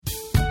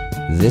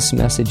This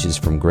message is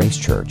from Grace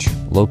Church,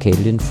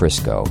 located in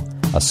Frisco,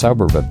 a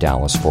suburb of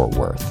Dallas-Fort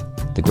Worth.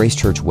 The Grace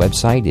Church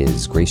website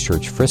is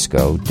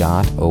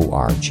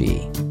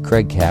gracechurchfrisco.org.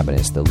 Craig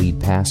Cabanis, the lead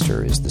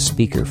pastor, is the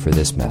speaker for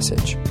this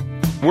message.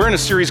 We're in a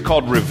series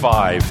called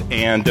Revive,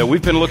 and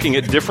we've been looking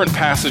at different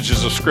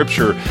passages of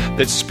Scripture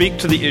that speak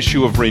to the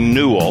issue of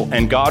renewal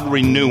and God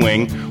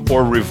renewing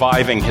or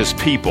reviving His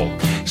people.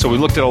 So we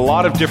looked at a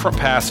lot of different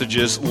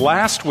passages.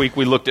 Last week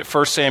we looked at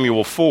 1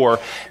 Samuel 4,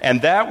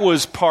 and that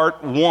was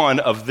part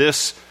one of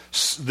this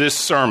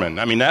sermon.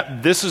 I mean,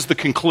 this is the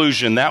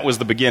conclusion. That was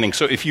the beginning.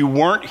 So if you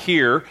weren't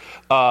here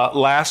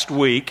last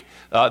week,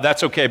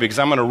 that's okay, because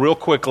I'm going to real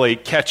quickly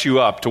catch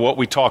you up to what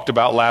we talked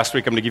about last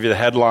week. I'm going to give you the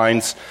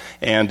headlines,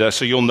 and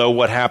so you'll know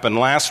what happened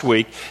last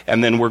week,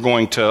 and then we're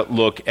going to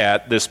look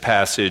at this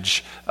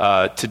passage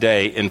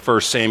today in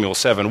 1 Samuel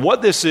 7.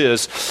 What this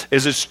is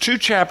it's two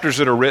chapters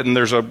that are written.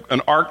 There's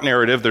an ark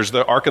narrative. There's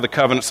the Ark of the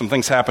Covenant. Some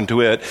things happen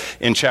to it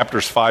in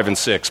chapters 5 and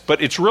 6.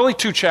 But it's really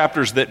two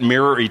chapters that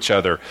mirror each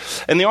other.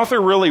 And the author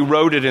really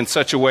wrote it in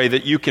such a way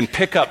that you can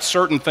pick up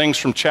certain things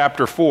from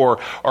chapter 4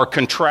 or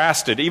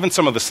contrasted, even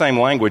some of the same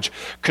language,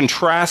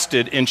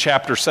 contrasted in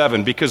chapter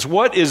 7, because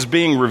what is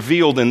being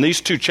revealed in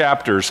these two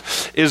chapters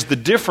is the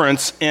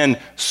difference in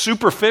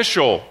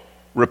superficial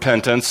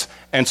repentance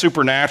and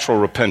supernatural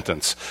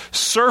repentance,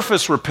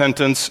 surface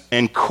repentance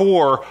and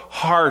core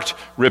heart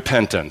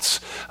repentance.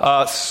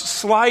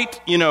 Slight,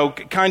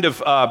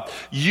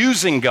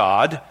 using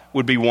God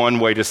would be one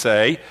way to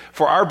say,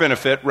 for our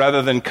benefit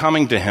rather than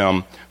coming to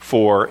Him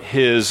for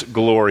His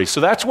glory.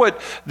 So that's what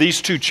these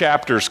two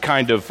chapters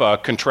kind of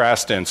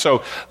contrast in.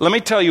 So let me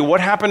tell you what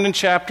happened in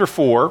chapter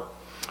 4,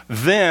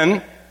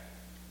 then,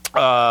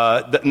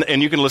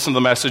 and you can listen to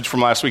the message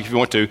from last week if you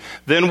want to,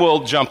 then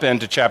we'll jump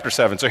into chapter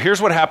 7. So here's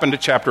what happened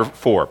at chapter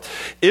 4.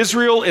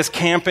 Israel is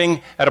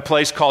camping at a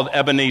place called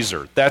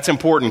Ebenezer. That's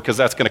important because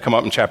that's going to come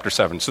up in chapter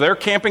 7. So they're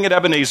camping at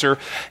Ebenezer,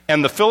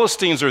 and the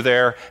Philistines are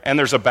there, and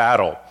there's a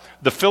battle.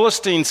 The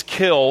Philistines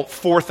kill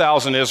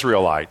 4,000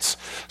 Israelites.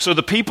 So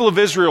the people of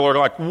Israel are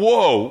like,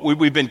 whoa,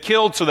 we've been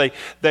killed. So they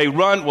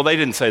run. Well, they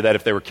didn't say that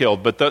if they were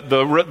killed, but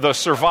the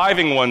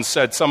surviving ones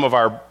said some of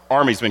our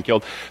army's been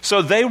killed.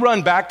 So they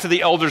run back to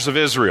the elders of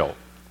Israel.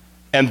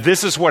 And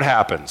this is what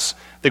happens.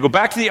 They go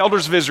back to the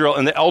elders of Israel,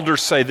 and the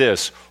elders say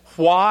this.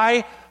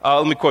 Why?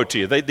 Let me quote to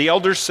you. The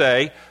elders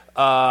say,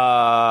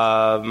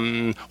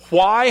 why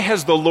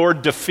has the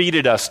Lord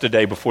defeated us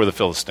today before the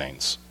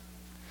Philistines?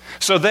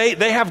 So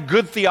they have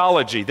good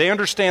theology. They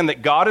understand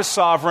that God is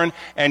sovereign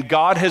and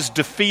God has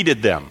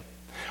defeated them.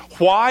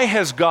 Why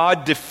has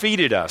God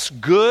defeated us?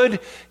 Good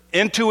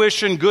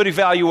intuition, good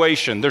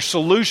evaluation. Their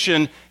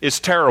solution is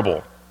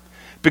terrible.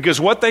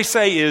 Because what they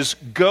say is,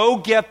 go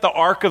get the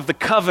Ark of the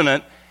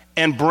Covenant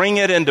and bring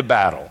it into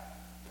battle.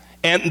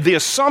 And the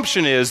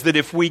assumption is that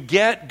if we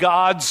get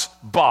God's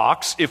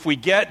box, if we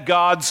get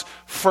God's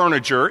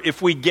furniture,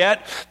 if we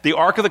get the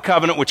Ark of the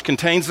Covenant, which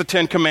contains the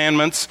Ten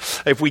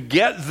Commandments, if we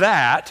get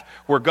that,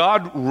 where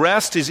God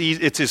rests,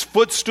 it's His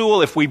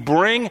footstool, if we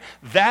bring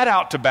that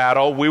out to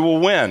battle, we will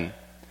win.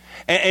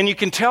 And you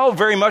can tell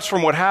very much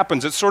from what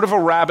happens. It's sort of a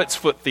rabbit's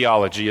foot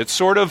theology. It's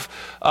sort of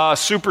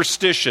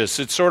superstitious.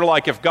 It's sort of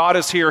like if God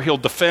is here, He'll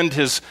defend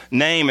His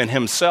name and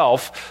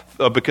Himself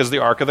because the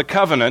Ark of the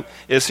Covenant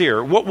is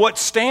here. What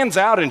stands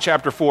out in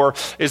chapter 4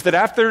 is that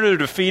after they're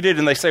defeated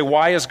and they say,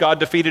 why has God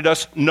defeated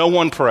us? No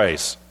one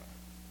prays.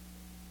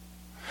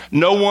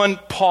 No one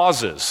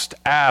pauses to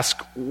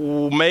ask,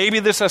 maybe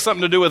this has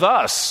something to do with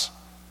us.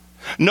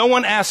 No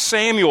one asks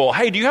Samuel,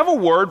 hey, do you have a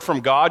word from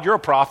God? You're a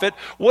prophet.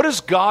 What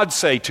does God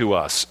say to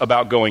us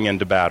about going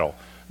into battle?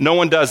 No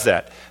one does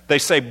that. They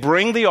say,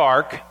 bring the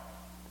ark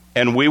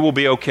and we will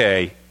be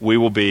okay. We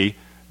will be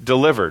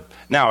delivered.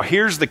 Now,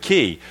 here's the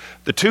key.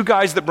 The two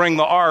guys that bring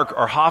the ark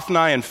are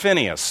Hophni and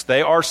Phinehas.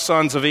 They are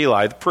sons of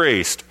Eli, the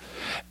priest.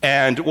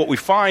 And what we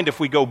find if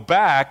we go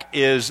back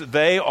is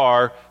they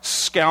are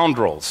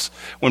scoundrels.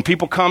 When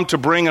people come to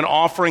bring an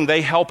offering,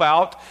 they help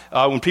out.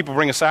 When people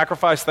bring a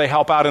sacrifice, they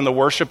help out in the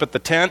worship at the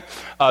tent.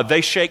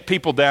 They shake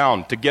people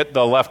down to get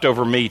the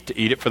leftover meat to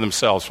eat it for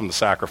themselves from the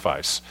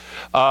sacrifice.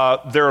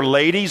 There are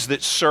ladies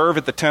that serve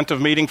at the tent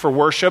of meeting for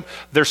worship.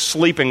 They're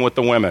sleeping with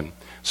the women.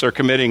 So they're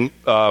committing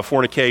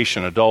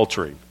fornication,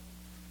 adultery.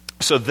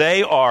 So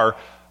they are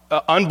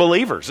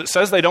unbelievers. It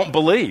says they don't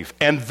believe.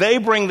 And they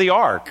bring the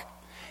ark.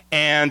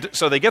 And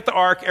so they get the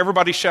ark,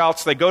 everybody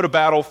shouts, they go to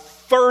battle,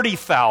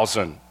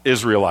 30,000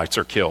 Israelites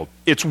are killed.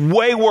 It's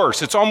way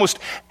worse. It's almost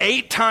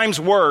 8 times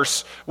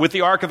worse with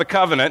the Ark of the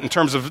Covenant in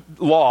terms of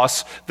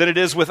loss than it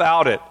is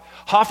without it.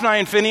 Hophni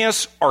and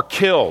Phinehas are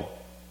killed,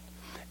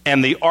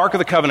 and the Ark of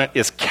the Covenant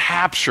is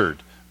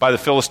captured by the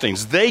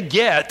Philistines. They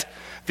get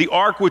the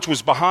ark which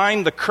was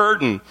behind the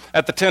curtain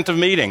at the tent of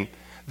meeting.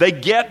 They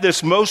get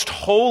this most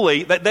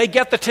holy, they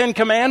get the 10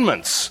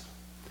 Commandments.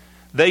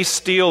 They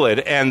steal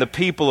it, and the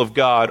people of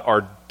God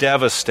are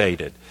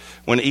devastated.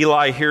 When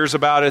Eli hears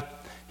about it,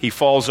 he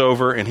falls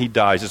over and he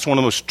dies. It's one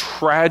of the most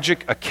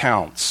tragic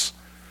accounts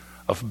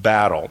of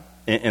battle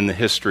in the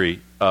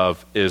history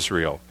of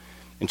Israel.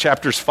 In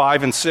chapters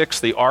 5 and 6,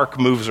 the ark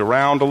moves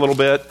around a little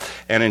bit.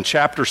 And in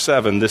chapter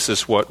 7, this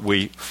is what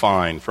we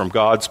find from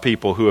God's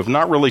people who have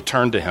not really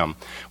turned to him.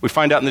 We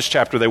find out in this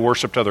chapter they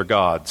worshiped other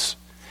gods.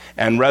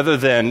 And rather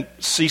than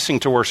ceasing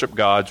to worship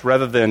gods,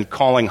 rather than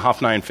calling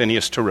Hophni and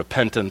Phinehas to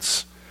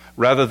repentance,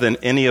 rather than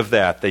any of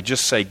that, they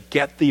just say,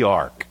 get the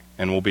ark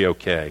and we'll be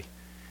okay.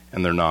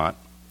 And they're not.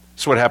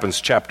 So what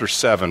happens? Chapter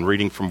 7,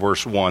 reading from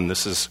verse 1,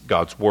 this is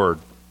God's word.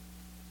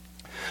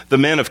 The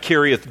men of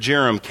Kiriath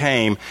Jearim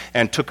came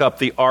and took up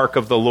the ark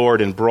of the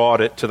Lord and brought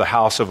it to the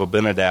house of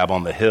Abinadab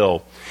on the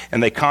hill.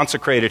 And they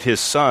consecrated his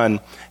son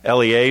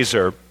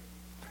Eleazar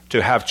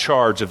to have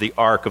charge of the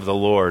ark of the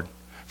Lord.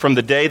 From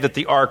the day that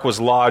the ark was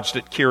lodged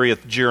at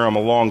Kiriath Jearim, a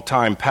long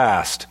time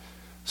passed,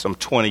 some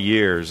 20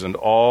 years, and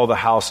all the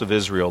house of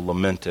Israel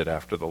lamented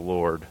after the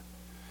Lord.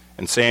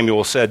 And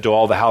Samuel said to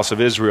all the house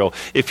of Israel,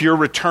 if you're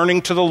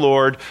returning to the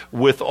Lord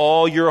with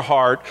all your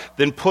heart,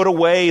 then put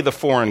away the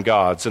foreign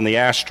gods and the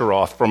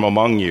Ashtaroth from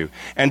among you,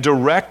 and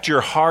direct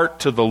your heart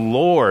to the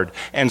Lord,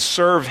 and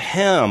serve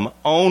him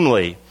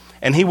only,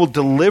 and he will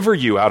deliver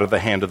you out of the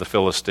hand of the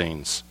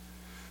Philistines.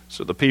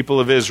 So the people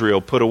of Israel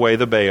put away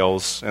the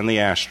Baals and the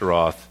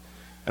Ashtaroth,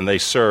 and they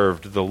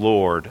served the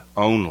Lord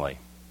only.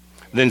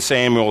 Then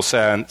Samuel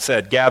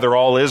said, gather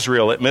all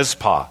Israel at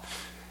Mizpah,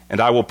 and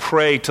I will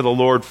pray to the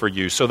Lord for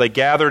you. So they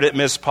gathered at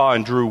Mizpah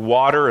and drew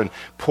water and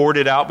poured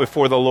it out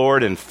before the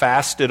Lord and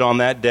fasted on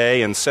that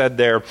day and said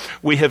there,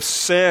 we have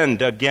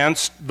sinned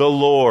against the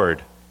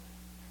Lord.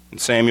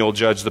 And Samuel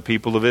judged the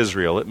people of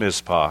Israel at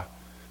Mizpah.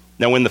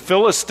 Now when the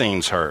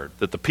Philistines heard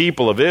that the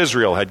people of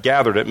Israel had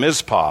gathered at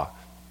Mizpah,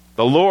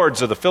 the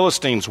lords of the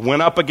Philistines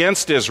went up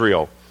against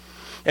Israel.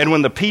 And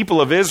when the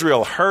people of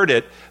Israel heard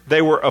it,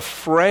 they were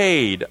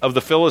afraid of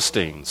the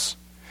Philistines.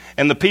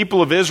 And the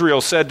people of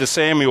Israel said to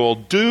Samuel,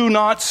 do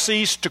not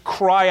cease to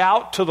cry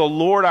out to the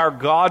Lord our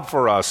God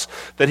for us,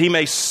 that he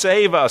may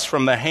save us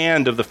from the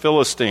hand of the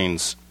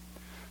Philistines.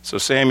 So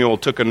Samuel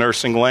took a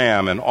nursing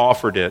lamb and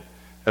offered it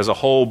as a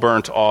whole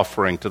burnt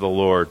offering to the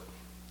Lord.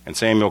 And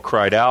Samuel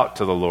cried out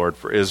to the Lord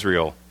for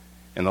Israel,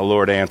 and the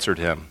Lord answered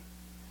him.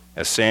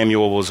 As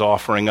Samuel was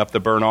offering up the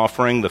burnt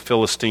offering, the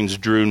Philistines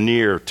drew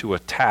near to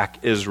attack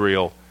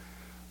Israel.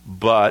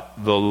 But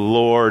the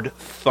Lord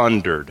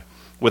thundered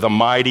with a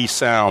mighty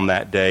sound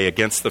that day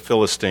against the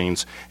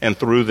Philistines and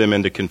threw them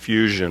into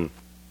confusion.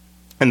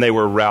 And they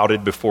were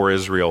routed before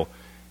Israel.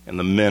 And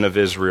the men of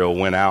Israel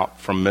went out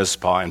from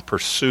Mizpah and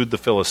pursued the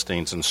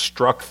Philistines and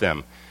struck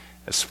them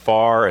as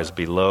far as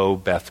below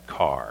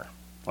Beth-kar.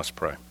 Let's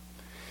pray.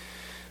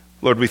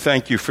 Lord, we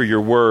thank you for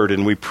your word,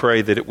 and we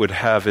pray that it would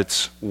have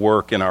its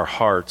work in our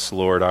hearts,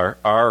 Lord.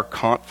 Our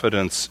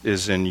confidence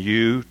is in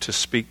you to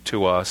speak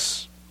to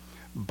us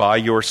by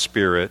your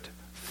Spirit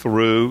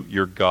through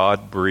your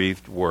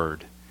God-breathed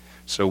word.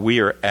 So we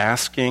are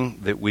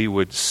asking that we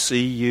would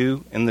see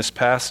you in this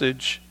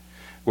passage.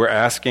 We're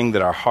asking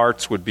that our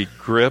hearts would be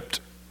gripped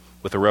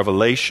with a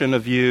revelation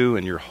of you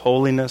and your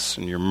holiness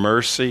and your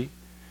mercy.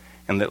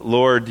 And that,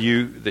 Lord,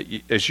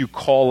 as you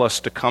call us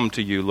to come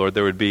to you, Lord,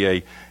 there would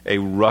be a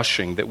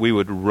rushing, that we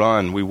would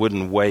run. We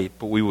wouldn't wait,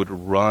 but we would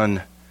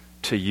run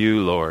to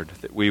you, Lord,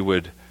 that we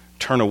would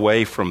turn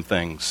away from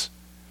things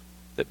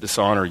that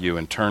dishonor you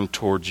and turn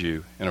towards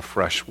you in a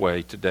fresh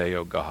way today,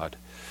 O God.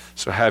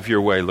 So have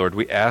your way, Lord.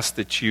 We ask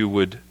that you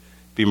would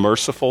be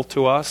merciful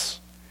to us.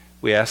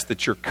 We ask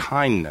that your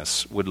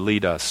kindness would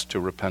lead us to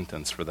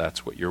repentance, for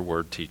that's what your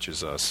word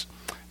teaches us.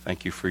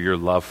 Thank you for your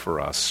love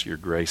for us, your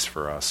grace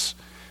for us.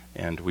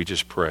 And we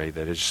just pray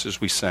that just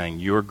as we sang,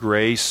 your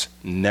grace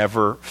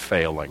never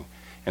failing.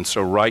 And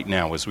so right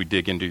now, as we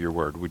dig into your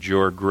word, would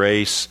your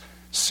grace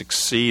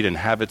succeed and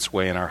have its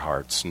way in our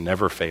hearts,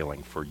 never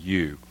failing, for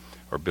you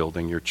are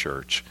building your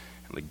church,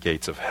 and the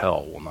gates of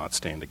hell will not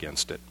stand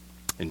against it.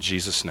 In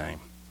Jesus'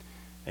 name,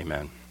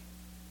 amen.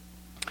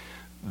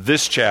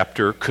 This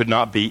chapter could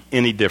not be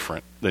any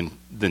different than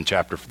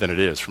it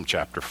is from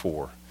chapter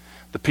 4.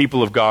 The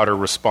people of God are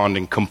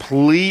responding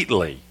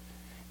completely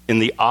in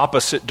the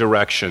opposite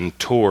direction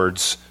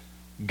towards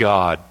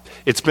God.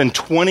 It's been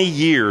 20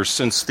 years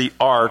since the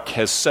ark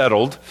has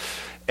settled,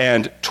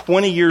 and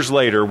 20 years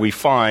later we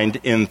find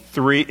in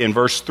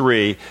verse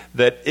 3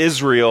 that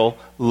Israel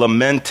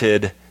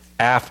lamented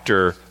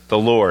after the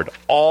Lord.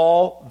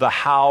 All the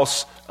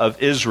house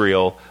of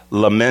Israel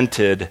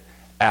lamented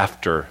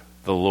after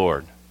the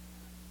Lord.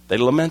 They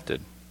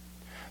lamented.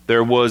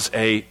 There was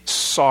a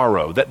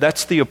sorrow.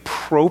 That's the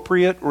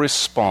appropriate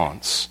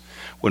response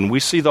when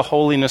we see the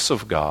holiness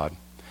of God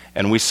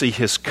and we see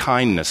his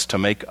kindness to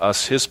make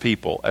us his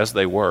people as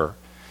they were.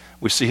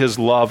 We see his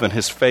love and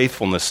his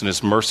faithfulness and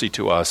his mercy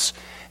to us,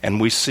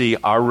 and we see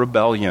our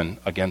rebellion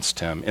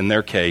against him. In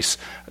their case,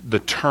 the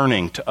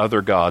turning to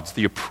other gods.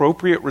 The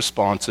appropriate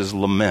response is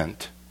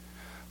lament.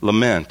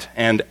 Lament.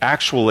 And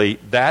actually,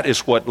 that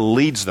is what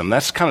leads them.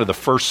 That's kind of the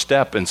first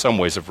step in some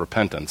ways of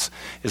repentance,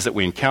 is that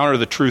we encounter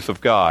the truth of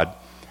God,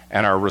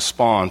 and our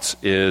response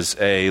is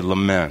a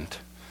lament.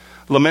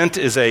 Lament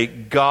is a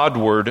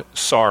Godward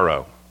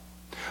sorrow.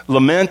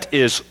 Lament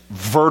is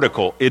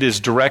vertical. It is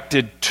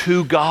directed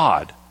to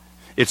God.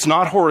 It's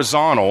not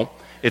horizontal.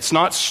 It's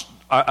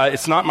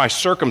not my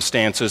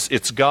circumstances,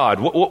 it's God.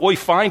 What we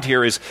find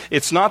here is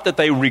it's not that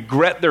they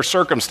regret their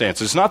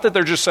circumstances. It's not that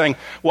they're just saying,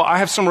 well, I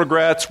have some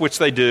regrets, which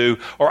they do,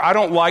 or I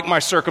don't like my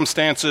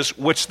circumstances,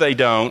 which they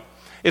don't.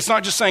 It's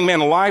not just saying, man,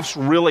 life's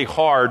really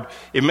hard.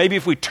 Maybe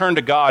if we turn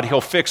to God,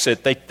 he'll fix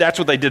it. That's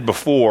what they did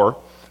before.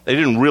 They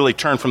didn't really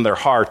turn from their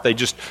heart. They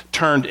just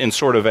turned in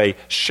sort of a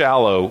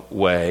shallow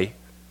way.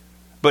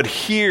 But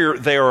here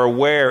they are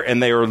aware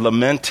and they are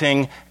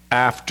lamenting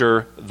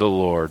after the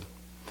Lord.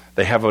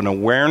 They have an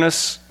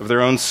awareness of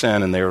their own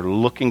sin and they are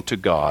looking to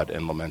God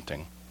and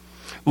lamenting.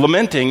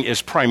 Lamenting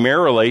is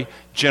primarily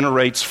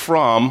generates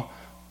from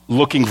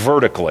looking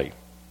vertically.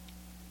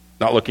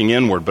 Not looking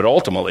inward, but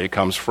ultimately it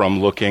comes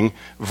from looking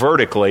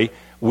vertically.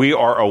 We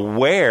are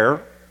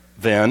aware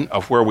then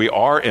of where we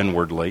are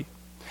inwardly,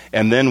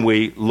 and then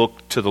we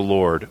look to the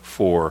Lord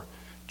for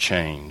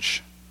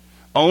change.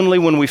 Only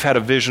when we've had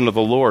a vision of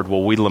the Lord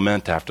will we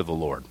lament after the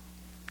Lord.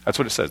 That's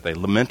what it says. They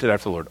lamented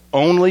after the Lord.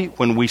 Only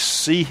when we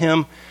see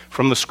him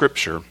from the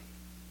Scripture,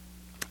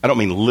 I don't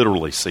mean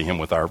literally see him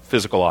with our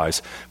physical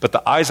eyes, but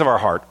the eyes of our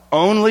heart,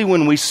 only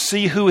when we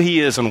see who he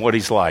is and what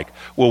he's like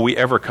will we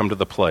ever come to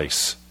the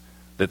place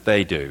that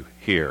they do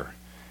here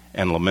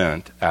and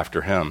lament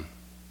after him.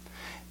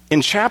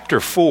 In chapter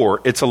 4,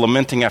 it's a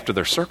lamenting after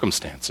their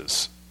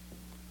circumstances.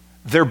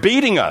 They're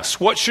beating us.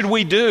 What should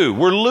we do?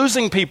 We're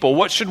losing people.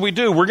 What should we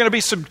do? We're going to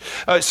be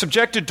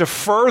subjected to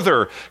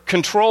further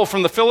control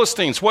from the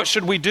Philistines. What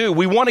should we do?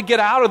 We want to get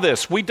out of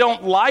this. We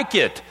don't like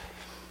it.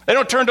 They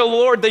don't turn to the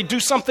Lord. They do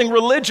something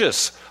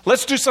religious.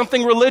 Let's do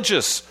something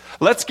religious.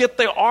 Let's get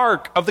the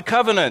Ark of the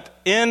Covenant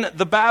in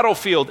the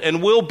battlefield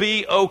and we'll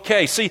be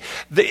okay. See,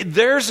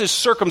 theirs is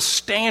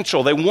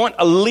circumstantial. They want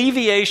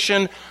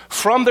alleviation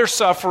from their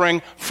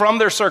suffering, from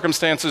their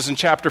circumstances in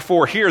chapter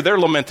 4. Here, they're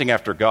lamenting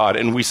after God.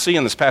 And we see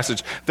in this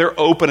passage, they're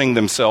opening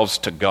themselves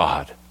to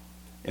God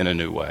in a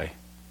new way.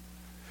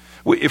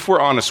 If we're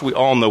honest, we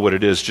all know what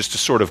it is just to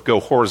sort of go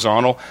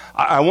horizontal.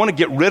 I want to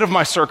get rid of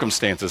my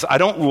circumstances. I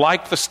don't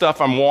like the stuff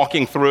I'm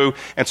walking through,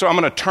 and so I'm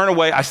going to turn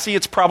away. I see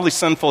it's probably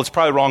sinful, it's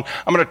probably wrong.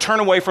 I'm going to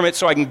turn away from it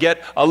so I can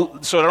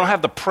so I don't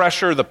have the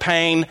pressure, the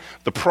pain,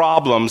 the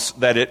problems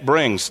that it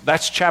brings.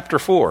 That's chapter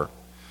 4.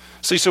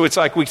 See, so it's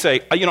like we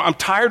say, I'm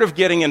tired of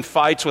getting in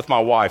fights with my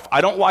wife.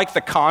 I don't like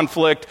the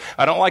conflict.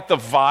 I don't like the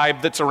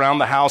vibe that's around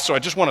the house, so I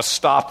just want to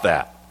stop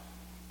that.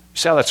 You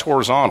see how that's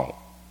horizontal?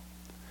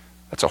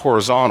 That's a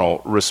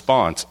horizontal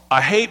response.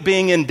 I hate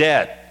being in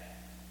debt.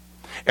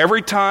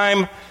 Every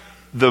time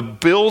the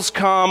bills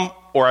come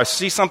or I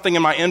see something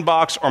in my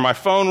inbox or my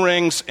phone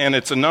rings and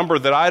it's a number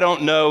that I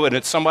don't know and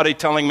it's somebody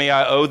telling me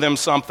I owe them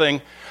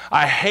something,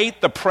 I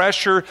hate the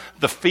pressure,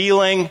 the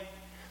feeling.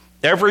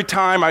 Every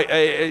time I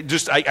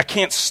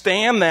can't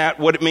stand that,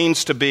 what it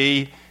means to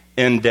be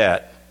in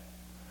debt.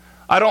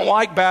 I don't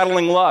like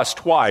battling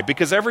lust. Why?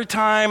 Because every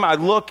time I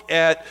look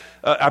at,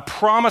 I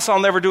promise I'll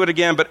never do it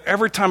again, but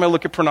every time I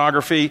look at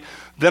pornography,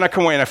 then I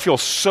come away and I feel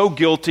so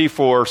guilty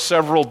for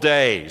several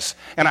days.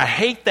 And I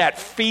hate that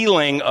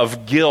feeling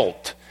of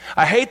guilt.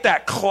 I hate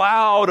that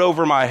cloud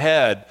over my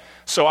head.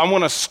 So I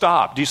want to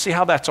stop. Do you see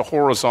how that's a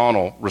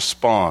horizontal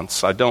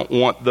response? I don't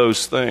want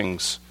those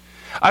things.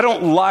 I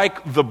don't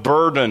like the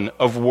burden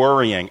of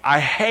worrying. I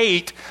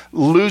hate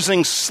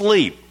losing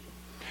sleep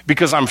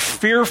because I'm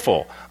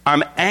fearful.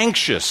 I'm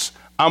anxious.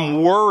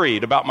 I'm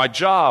worried about my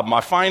job,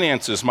 my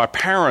finances, my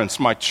parents,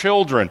 my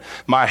children,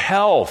 my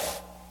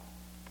health.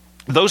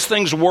 Those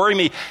things worry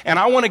me, and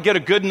I want to get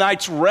a good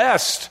night's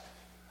rest.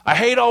 I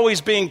hate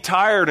always being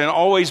tired and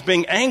always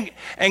being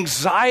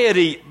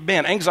anxiety.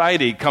 Man,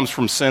 anxiety comes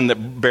from sin that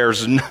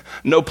bears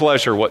no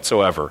pleasure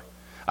whatsoever.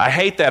 I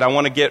hate that. I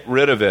want to get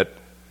rid of it.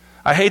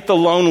 I hate the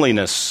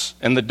loneliness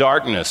and the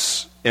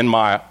darkness in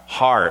my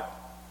heart,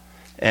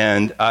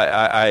 and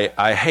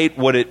I hate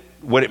what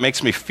it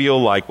makes me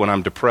feel like when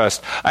I'm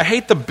depressed. I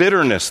hate the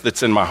bitterness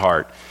that's in my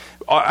heart.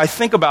 I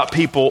think about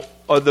people,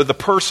 the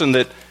person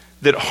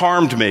that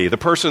harmed me, the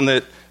person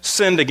that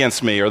sinned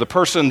against me, or the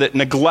person that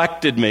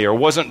neglected me or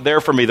wasn't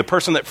there for me, the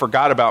person that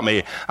forgot about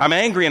me. I'm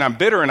angry and I'm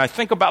bitter and I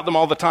think about them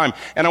all the time,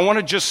 and I want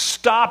to just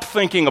stop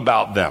thinking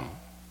about them.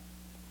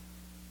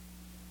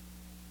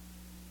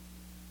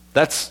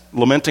 That's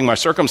lamenting my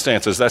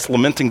circumstances. That's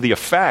lamenting the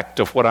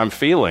effect of what I'm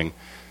feeling.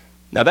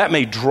 Now that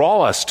may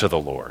draw us to the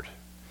Lord,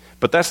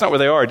 but that's not where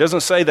they are. It doesn't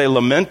say they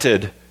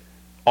lamented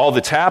all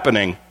that's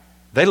happening.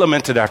 They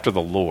lamented after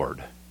the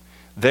Lord.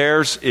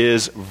 Theirs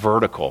is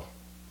vertical.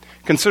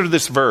 Consider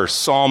this verse,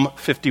 Psalm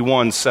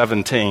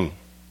 51:17.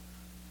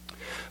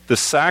 The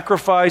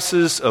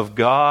sacrifices of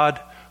God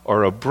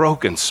are a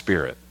broken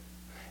spirit.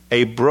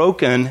 A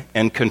broken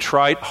and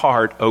contrite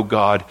heart, O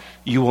God,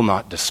 you will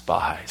not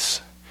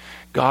despise.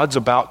 God's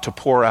about to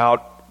pour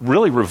out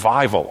really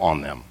revival on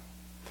them.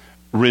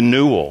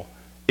 Renewal.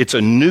 It's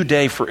a new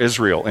day for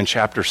Israel in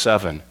chapter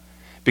 7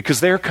 because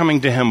they're coming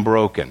to him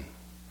broken.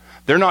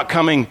 They're not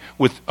coming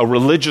with a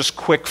religious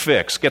quick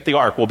fix. Get the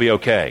ark, we'll be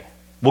okay.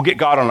 We'll get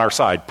God on our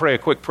side. Pray a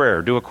quick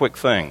prayer, do a quick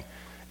thing.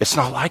 It's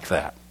not like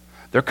that.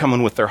 They're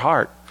coming with their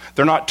heart.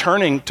 They're not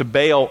turning to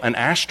Baal and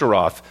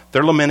Ashtaroth.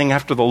 They're lamenting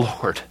after the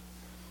Lord.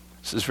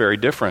 This is very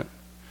different.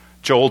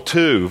 Joel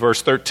 2,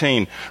 verse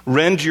 13,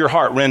 rend your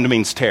heart, rend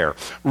means tear.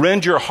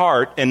 Rend your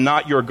heart and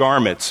not your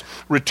garments.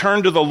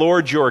 Return to the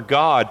Lord your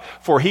God,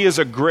 for he is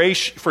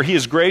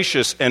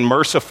gracious and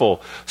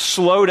merciful,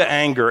 slow to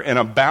anger and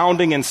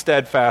abounding in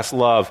steadfast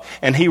love,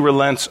 and he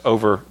relents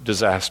over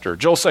disaster.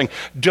 Joel's saying,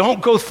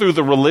 don't go through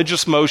the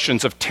religious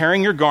motions of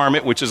tearing your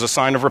garment, which is a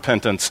sign of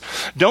repentance.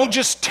 Don't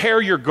just tear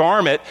your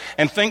garment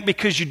and think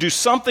because you do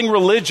something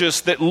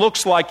religious that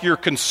looks like you're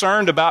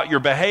concerned about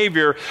your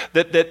behavior,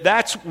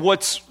 that's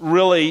what's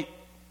really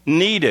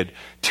needed.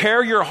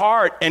 Tear your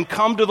heart and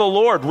come to the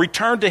Lord.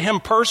 Return to him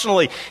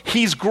personally.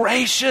 He's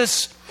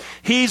gracious.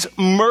 He's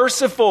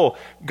merciful.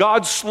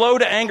 God's slow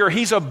to anger.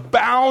 He's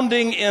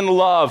abounding in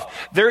love.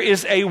 There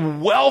is a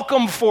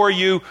welcome for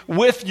you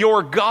with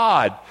your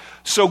God.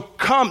 So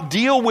come,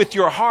 deal with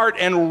your heart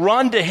and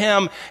run to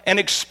him and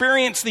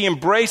experience the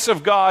embrace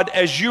of God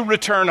as you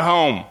return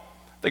home.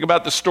 Think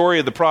about the story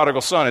of the prodigal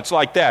son. It's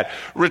like that.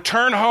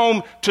 Return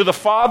home to the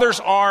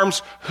Father's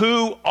arms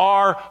who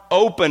are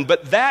open.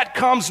 But that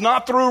comes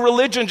not through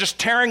religion, just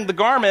tearing the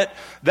garment.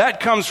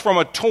 That comes from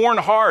a torn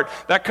heart.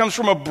 That comes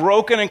from a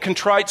broken and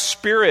contrite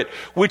spirit,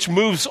 which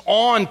moves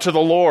on to the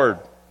Lord.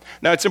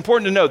 Now, it's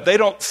important to note, they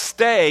don't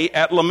stay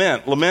at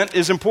lament. Lament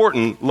is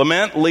important.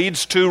 Lament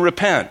leads to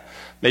repent.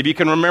 Maybe you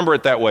can remember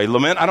it that way.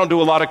 Lament, I don't do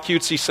a lot of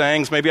cutesy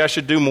sayings. Maybe I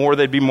should do more.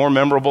 They'd be more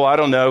memorable. I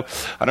don't know.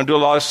 I don't do a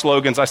lot of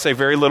slogans. I say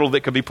very little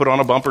that could be put on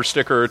a bumper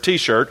sticker or a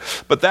t-shirt,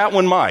 but that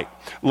one might.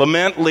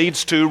 Lament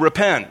leads to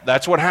repent.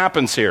 That's what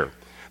happens here.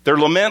 Their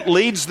lament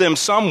leads them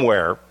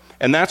somewhere,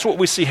 and that's what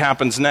we see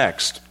happens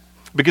next.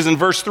 Because in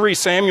verse 3,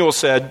 Samuel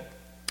said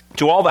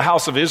to all the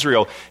house of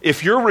Israel,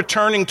 if you're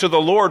returning to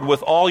the Lord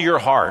with all your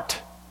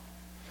heart.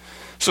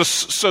 So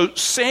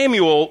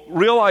Samuel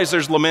realized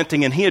there's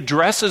lamenting, and he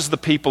addresses the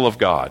people of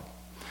God.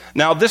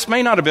 Now, this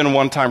may not have been a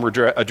one-time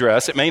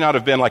address. It may not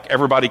have been like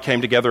everybody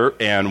came together,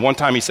 and one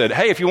time he said,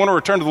 hey, if you want to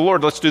return to the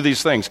Lord, let's do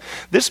these things.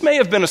 This may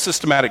have been a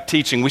systematic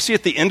teaching. We see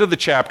at the end of the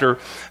chapter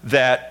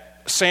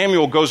that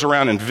Samuel goes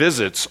around and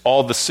visits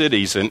all the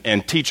cities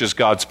and teaches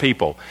God's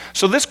people.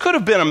 So this could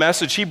have been a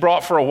message he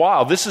brought for a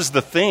while. This is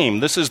the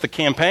theme. This is the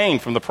campaign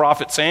from the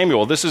prophet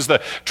Samuel. This is the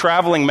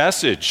traveling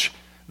message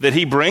that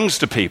he brings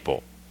to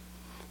people.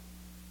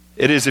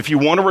 It is, if you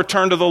want to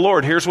return to the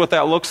Lord, here's what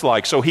that looks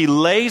like. So he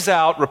lays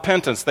out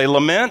repentance. They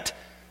lament,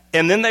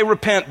 and then they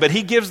repent, but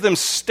he gives them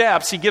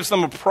steps. He gives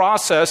them a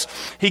process.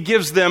 He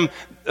gives them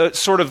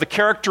sort of the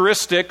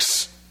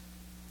characteristics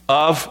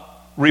of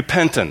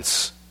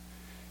repentance,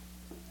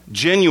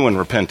 genuine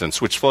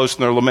repentance, which flows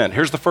from their lament.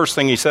 Here's the first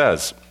thing he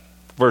says,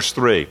 verse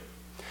 3.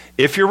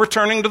 If you're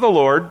returning to the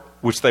Lord,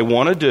 which they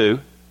want to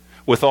do,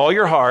 with all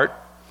your heart,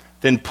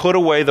 then put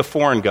away the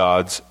foreign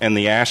gods and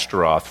the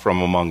Ashtaroth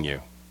from among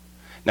you.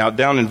 Now,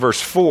 down in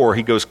verse 4,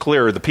 he goes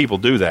clearer. The people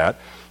do that.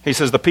 He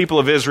says, the people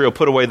of Israel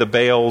put away the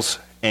Baals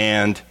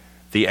and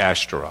the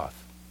Ashtaroth.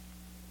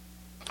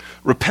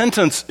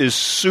 Repentance is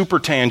super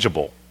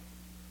tangible.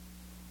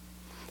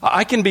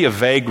 I can be a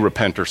vague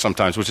repenter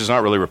sometimes, which is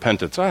not really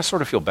repentance. I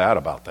sort of feel bad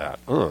about that.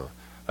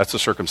 That's a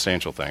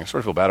circumstantial thing. I sort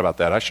of feel bad about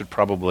that. I should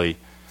probably,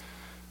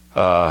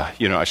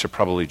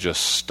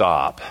 just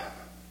stop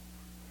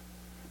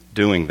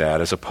doing that,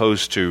 as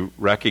opposed to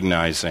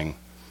recognizing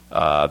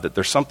that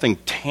there's something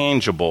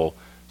tangible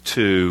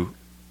to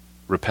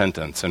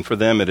repentance. And for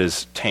them, it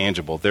is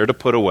tangible. They're to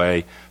put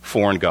away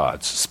foreign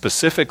gods,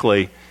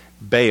 specifically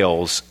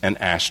Baals and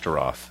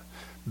Ashtaroth.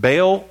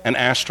 Baal and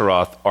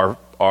Ashtaroth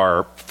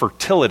are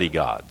fertility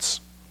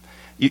gods.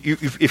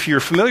 If you're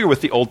familiar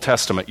with the Old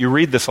Testament, you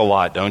read this a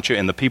lot, don't you?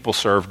 And the people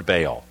served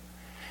Baal.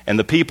 And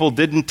the people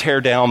didn't tear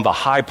down the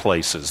high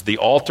places, the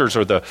altars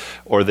or the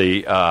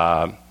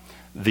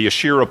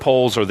Asherah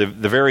poles or the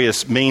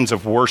various means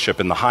of worship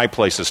in the high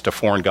places to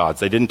foreign gods.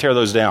 They didn't tear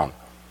those down.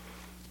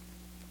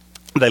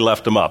 They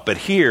left them up. But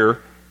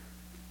here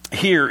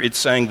it's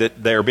saying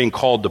that they're being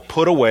called to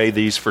put away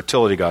these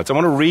fertility gods. I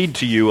want to read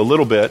to you a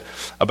little bit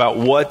about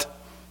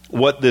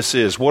what this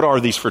is. What are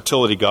these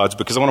fertility gods?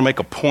 Because I want to make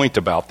a point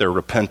about their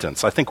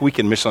repentance. I think we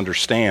can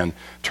misunderstand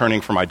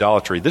turning from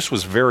idolatry. This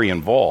was very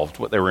involved.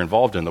 What they were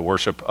involved in, the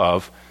worship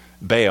of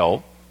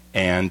Baal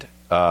and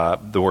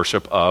the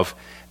worship of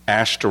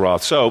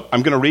Ashtaroth. So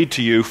I'm going to read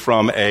to you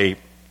from a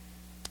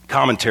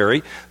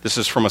commentary. This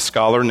is from a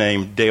scholar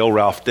named Dale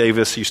Ralph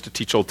Davis. He used to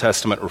teach Old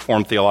Testament at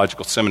Reformed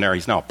Theological Seminary.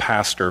 He's now a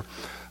pastor,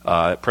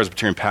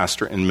 Presbyterian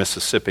pastor in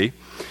Mississippi.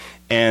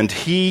 And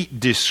he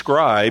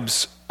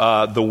describes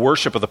the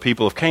worship of the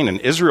people of Canaan.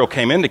 Israel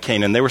came into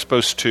Canaan. They were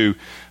supposed to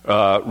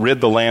rid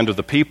the land of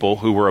the people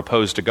who were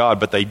opposed to God,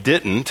 but they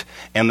didn't,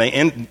 and they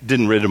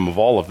didn't rid them of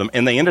all of them,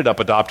 and they ended up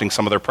adopting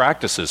some of their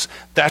practices.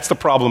 That's the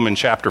problem in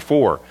chapter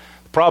 4.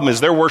 The problem is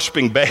they're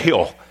worshiping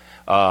Baal.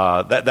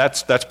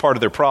 That's part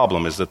of their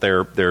problem, is that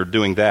they're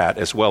doing that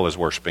as well as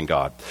worshiping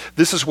God.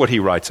 This is what he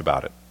writes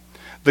about it.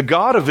 The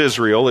God of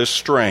Israel is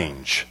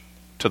strange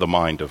to the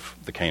mind of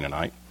the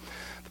Canaanite,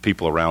 the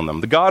people around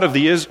them. The God of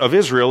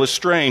Israel is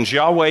strange.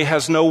 Yahweh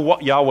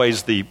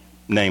is the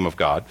name of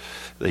God,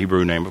 the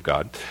Hebrew name of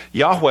God.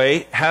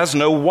 Yahweh has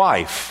no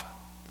wife,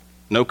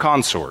 no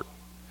consort.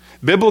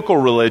 Biblical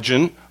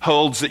religion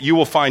holds that you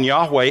will find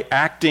Yahweh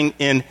acting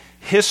in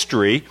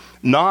history,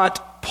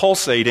 not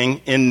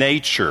pulsating in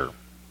nature.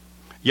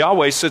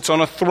 Yahweh sits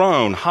on a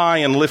throne, high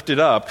and lifted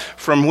up,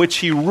 from which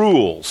he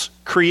rules,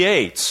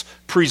 creates,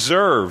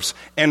 preserves,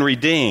 and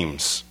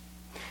redeems.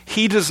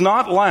 He does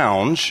not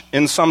lounge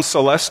in some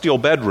celestial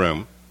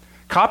bedroom,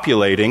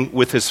 copulating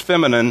with his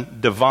feminine,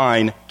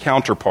 divine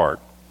counterpart.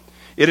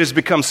 It has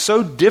become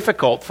so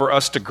difficult for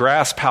us to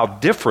grasp how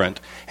different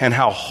and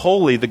how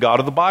holy the God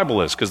of the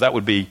Bible is, because that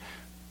would be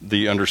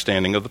the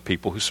understanding of the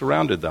people who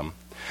surrounded them.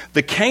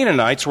 The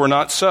Canaanites were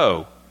not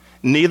so.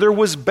 Neither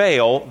was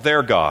Baal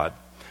their god.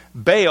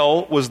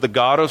 Baal was the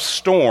god of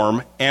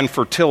storm and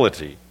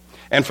fertility.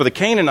 And for the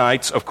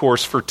Canaanites, of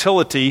course,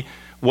 fertility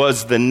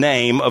was the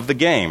name of the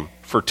game.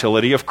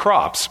 Fertility of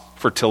crops,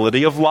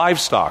 fertility of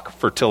livestock,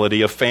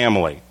 fertility of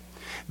family.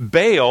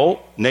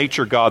 Baal,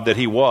 nature god that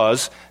he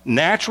was,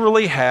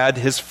 naturally had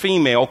his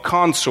female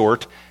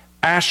consort,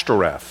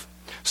 Ashtoreth.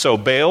 So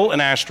Baal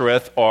and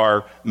Ashtoreth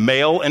are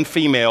male and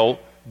female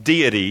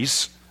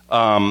deities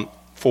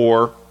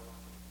for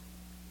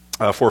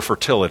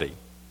fertility.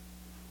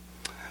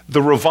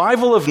 The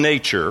revival of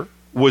nature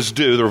was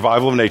due, the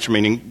revival of nature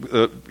meaning,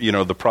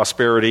 the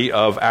prosperity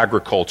of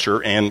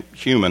agriculture and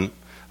human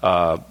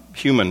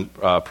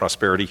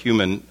prosperity,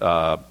 human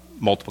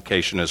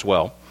multiplication as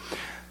well.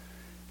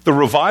 The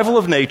revival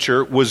of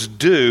nature was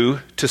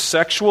due to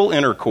sexual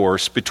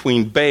intercourse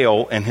between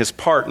Baal and his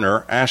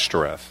partner,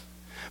 Ashtoreth.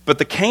 But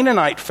the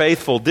Canaanite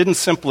faithful didn't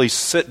simply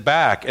sit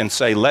back and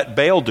say, let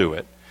Baal do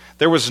it.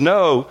 There was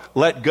no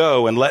let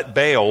go and let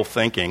Baal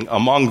thinking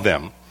among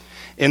them.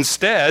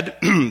 Instead,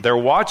 their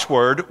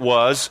watchword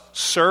was,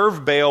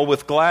 serve Baal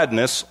with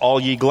gladness,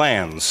 all ye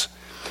glands.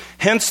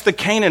 Hence, the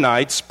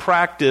Canaanites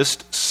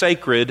practiced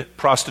sacred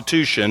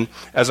prostitution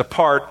as a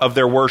part of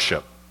their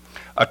worship.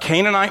 A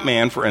Canaanite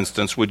man, for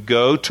instance, would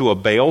go to a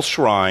Baal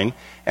shrine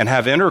and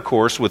have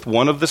intercourse with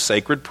one of the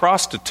sacred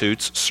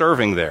prostitutes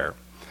serving there.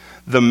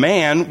 The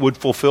man would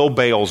fulfill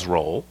Baal's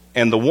role,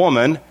 and the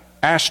woman,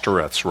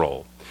 Ashtoreth's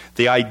role.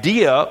 The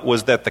idea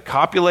was that the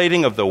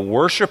copulating of the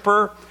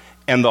worshiper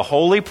and the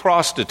holy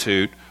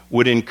prostitute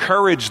would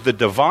encourage the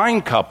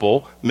divine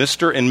couple,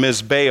 Mr. and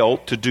Ms. Baal,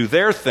 to do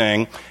their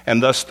thing,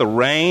 and thus the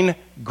rain,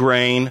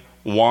 grain,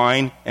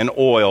 wine, and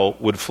oil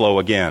would flow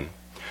again.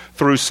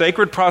 Through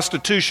sacred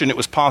prostitution, it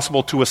was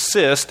possible to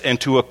assist and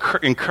to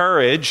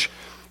encourage,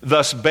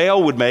 thus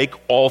Baal would make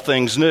all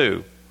things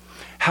new.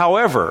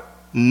 However,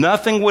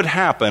 nothing would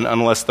happen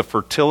unless the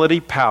fertility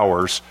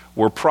powers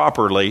were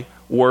properly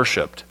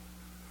worshipped.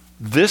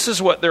 This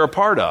is what they're a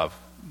part of.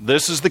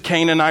 This is the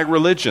Canaanite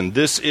religion.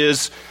 This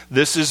is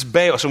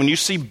Baal. So when you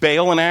see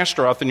Baal and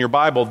Ashtaroth in your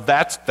Bible,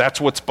 that's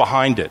what's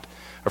behind it.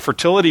 A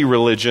fertility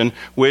religion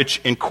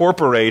which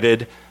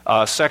incorporated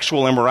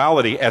sexual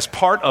immorality as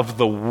part of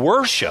the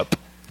worship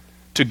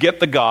to get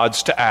the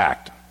gods to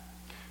act,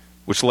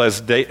 which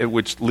leads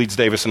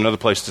Davis in another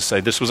place to say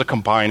this was a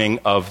combining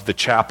of the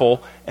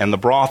chapel and the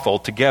brothel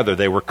together.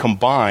 They were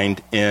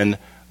combined in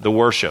the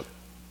worship.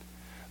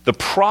 The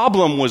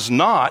problem was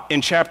not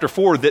in chapter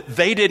 4 that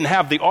they didn't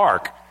have the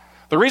ark.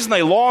 The reason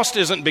they lost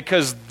isn't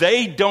because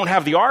they don't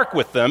have the ark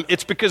with them.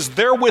 It's because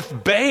they're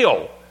with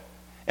Baal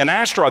and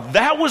Ashtaroth.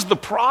 That was the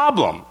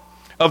problem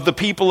of the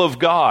people of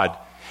God.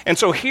 And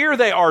so here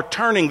they are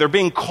turning. They're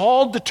being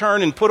called to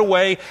turn and put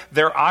away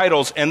their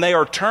idols, and they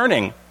are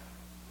turning.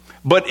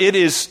 But it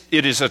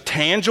is a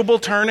tangible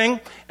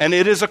turning, and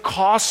it is a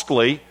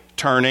costly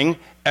turning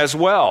as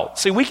well.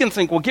 See, we can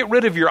think, well, get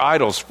rid of your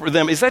idols. For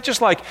them, is that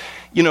just like,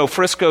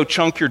 Frisco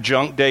Chunk Your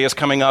Junk Day is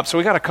coming up, so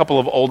we got a couple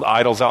of old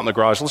idols out in the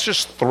garage. Let's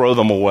just throw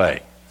them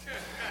away.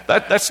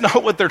 That's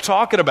not what they're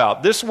talking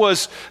about. This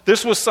was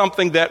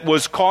something that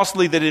was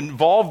costly, that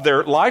involved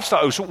their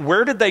lifestyle. So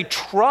where did they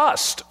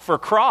trust for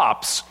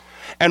crops?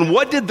 And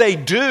what did they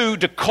do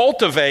to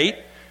cultivate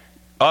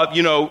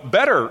a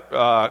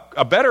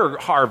better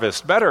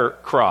harvest, better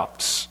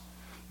crops?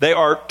 They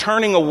are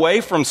turning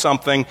away from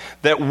something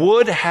that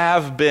would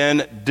have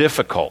been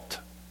difficult.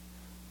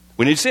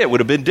 We need to see it. It would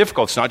have been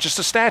difficult. It's not just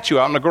a statue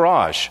out in the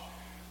garage.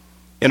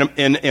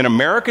 In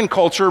American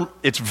culture,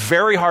 it's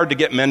very hard to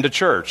get men to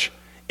church.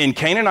 In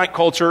Canaanite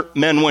culture,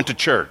 men went to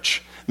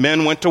church.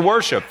 Men went to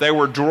worship. They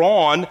were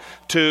drawn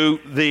to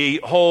the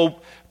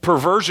whole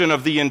perversion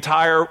of the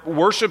entire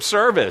worship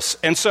service.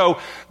 And so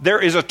there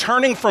is a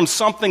turning from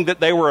something that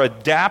they were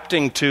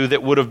adapting to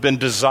that would have been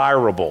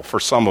desirable for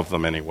some of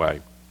them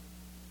anyway.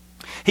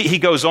 He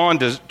goes on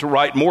to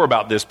write more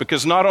about this,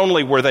 because not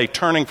only were they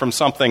turning from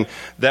something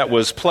that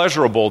was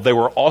pleasurable, they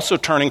were also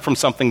turning from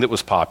something that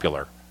was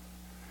popular.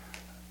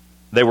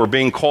 They were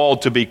being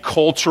called to be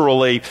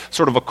culturally,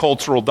 sort of a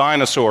cultural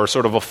dinosaur,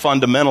 sort of a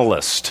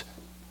fundamentalist,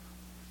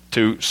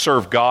 to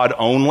serve God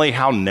only.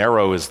 How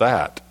narrow is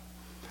that?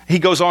 He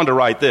goes on to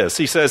write this.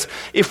 He says,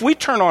 if we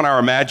turn on our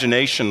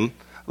imagination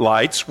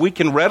lights, we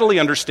can readily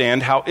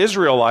understand how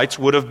Israelites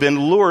would have been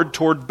lured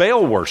toward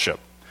Baal worship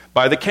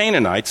by the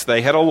Canaanites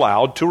they had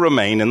allowed to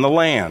remain in the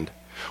land.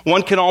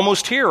 One can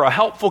almost hear a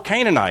helpful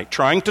Canaanite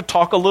trying to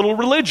talk a little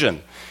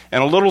religion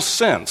and a little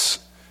sense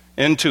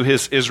into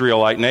his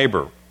Israelite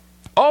neighbor.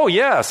 Oh,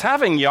 yes,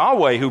 having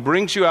Yahweh who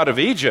brings you out of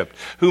Egypt,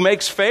 who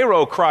makes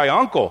Pharaoh cry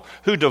uncle,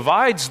 who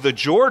divides the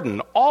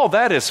Jordan, all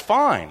that is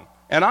fine.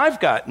 And I've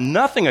got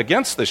nothing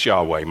against this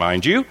Yahweh,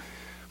 mind you.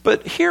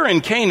 But here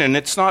in Canaan,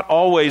 it's not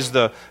always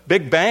the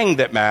big bang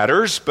that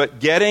matters, but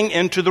getting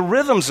into the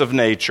rhythms of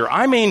nature.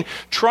 I mean,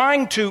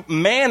 trying to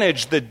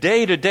manage the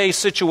day-to-day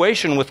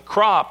situation with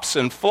crops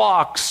and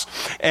flocks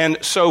and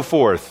so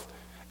forth.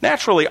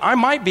 Naturally, I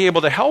might be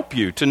able to help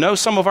you to know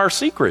some of our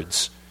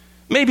secrets.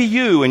 Maybe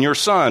you and your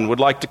son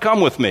would like to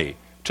come with me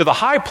to the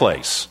high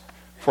place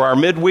for our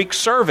midweek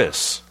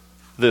service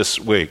this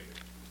week.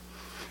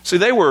 See,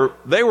 they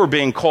were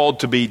being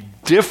called to be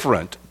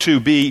different,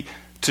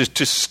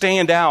 to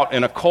stand out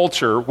in a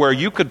culture where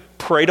you could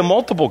pray to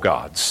multiple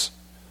gods.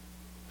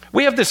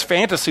 We have this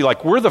fantasy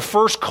like we're the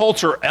first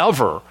culture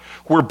ever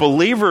where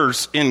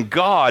believers in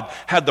God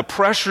had the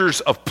pressures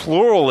of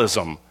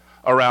pluralism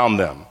around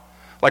them.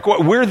 Like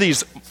we're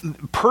these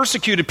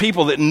persecuted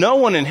people that no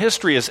one in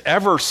history has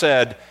ever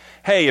said,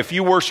 hey, if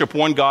you worship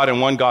one God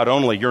and one God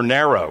only, you're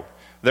narrow.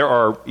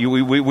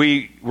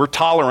 We're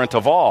tolerant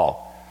of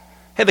all.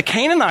 Hey, the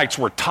Canaanites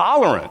were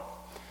tolerant.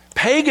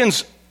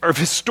 Pagans are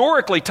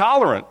historically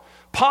tolerant.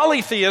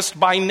 Polytheists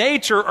by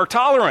nature are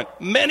tolerant.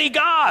 Many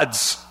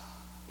gods.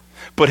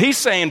 But he's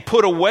saying,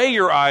 put away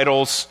your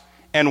idols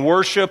and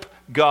worship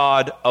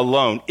God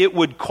alone. It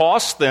would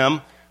cost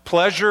them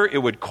pleasure. It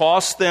would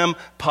cost them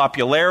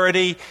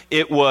popularity.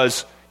 It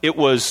was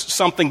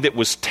something that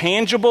was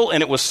tangible,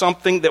 and it was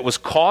something that was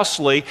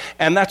costly,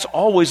 and that's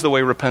always the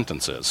way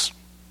repentance is.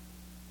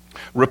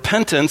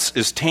 Repentance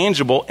is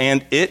tangible,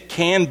 and it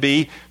can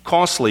be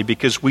costly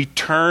because we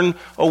turn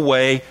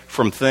away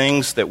from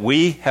things that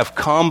we have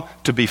come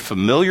to be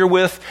familiar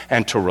with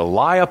and to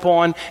rely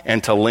upon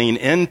and to lean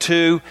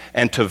into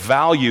and to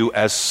value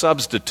as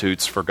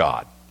substitutes for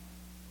God.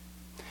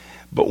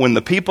 But when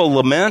the people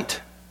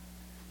lament,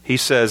 he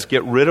says,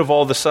 get rid of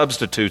all the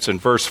substitutes in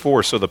verse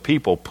 4, so the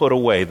people put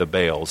away the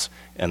Baals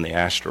and the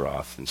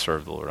Ashtaroth and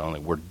serve the Lord only.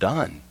 We're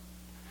done.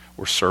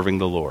 We're serving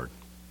the Lord,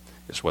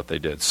 is what they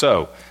did.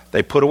 So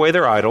they put away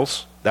their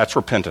idols. That's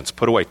repentance.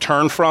 Put away.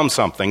 Turn from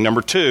something.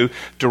 Number 2,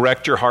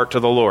 direct your heart to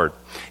the Lord.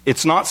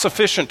 It's not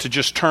sufficient to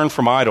just turn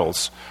from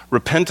idols.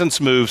 Repentance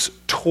moves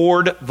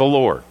toward the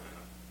Lord,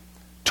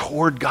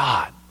 toward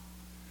God.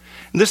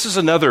 And this is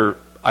another,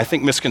 I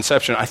think,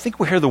 misconception. I think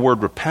we hear the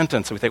word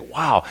repentance and we think,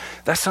 wow,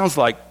 that sounds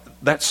like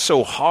that's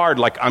so hard.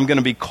 Like I'm going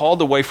to be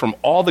called away from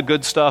all the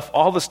good stuff,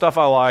 all the stuff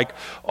I like,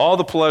 all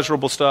the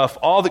pleasurable stuff,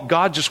 all that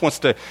God just wants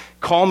to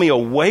call me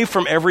away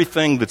from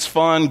everything that's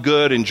fun,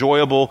 good,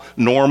 enjoyable,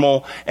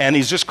 normal. And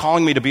he's just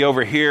calling me to be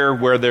over here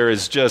where there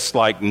is just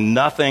like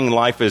nothing.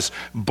 Life is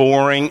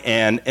boring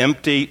and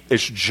empty.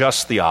 It's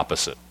just the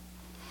opposite.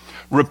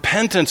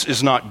 Repentance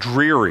is not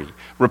dreary.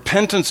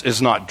 Repentance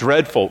is not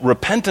dreadful.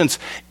 Repentance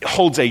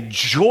holds a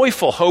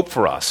joyful hope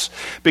for us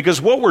because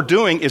what we're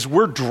doing is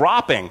we're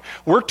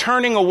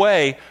turning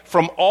away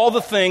from all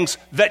the things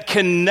that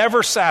can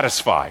never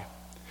satisfy.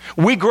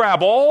 We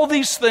grab all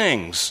these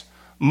things,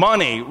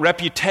 money,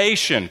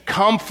 reputation,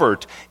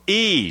 comfort,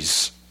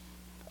 ease.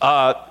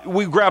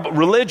 We grab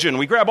religion.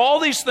 We grab all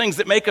these things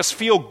that make us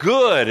feel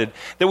good,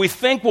 that we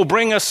think will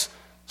bring us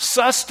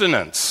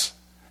sustenance.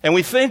 And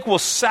we think will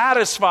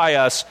satisfy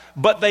us,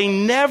 but they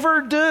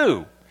never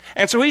do.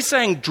 And so he's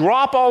saying,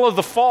 drop all of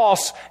the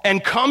false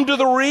and come to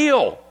the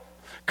real.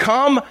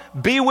 Come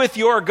be with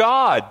your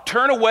God.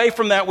 Turn away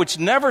from that which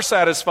never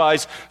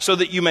satisfies so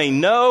that you may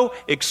know,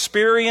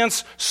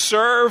 experience,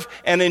 serve,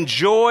 and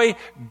enjoy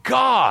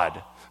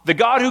God. The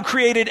God who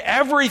created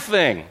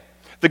everything.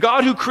 The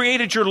God who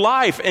created your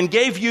life and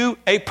gave you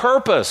a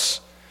purpose.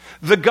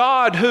 The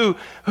God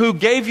who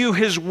gave you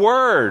his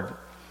word.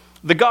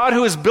 The God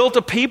who has built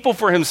a people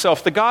for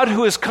himself, the God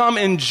who has come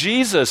in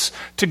Jesus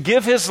to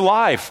give his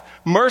life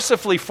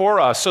mercifully for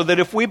us so that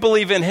if we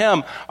believe in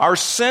him, our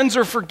sins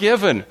are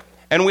forgiven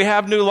and we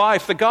have new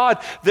life. The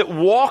God that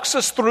walks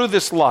us through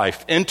this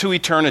life into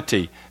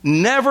eternity,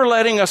 never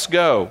letting us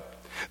go.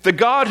 The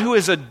God who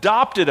has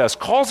adopted us,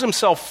 calls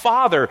himself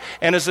Father,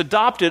 and has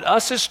adopted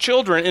us as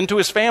children into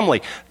his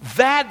family.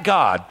 That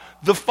God,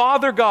 the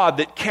Father God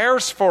that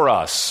cares for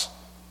us.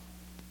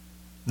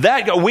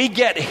 That we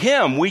get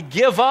him. We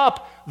give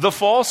up the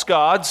false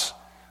gods,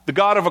 the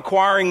God of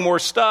acquiring more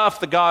stuff,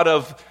 the God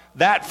of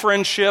that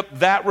friendship,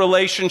 that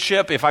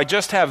relationship. If I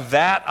just have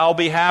that, I'll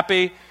be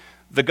happy.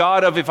 The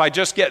God of if I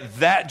just get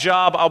that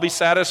job, I'll be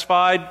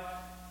satisfied.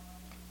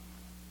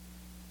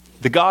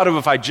 The God of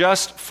if I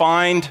just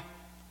find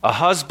a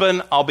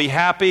husband, I'll be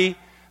happy.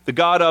 The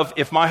God of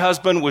if my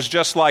husband was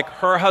just like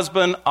her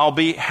husband, I'll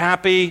be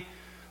happy.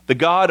 The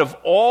God of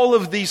all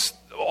of these,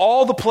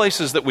 all the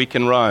places that we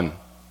can run.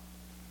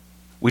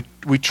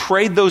 We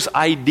trade those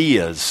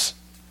ideas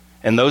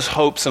and those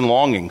hopes and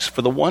longings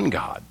for the one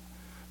God,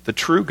 the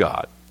true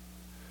God.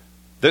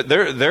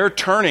 They're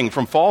turning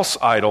from false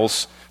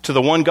idols to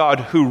the one God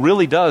who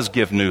really does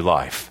give new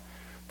life,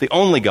 the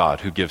only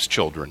God who gives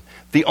children,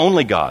 the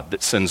only God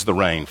that sends the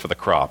rain for the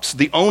crops,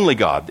 the only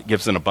God that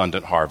gives an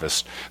abundant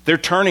harvest. They're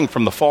turning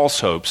from the false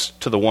hopes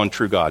to the one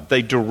true God.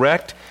 They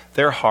direct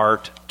their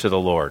heart to the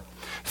Lord.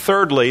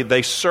 Thirdly,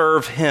 they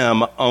serve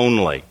him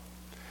only.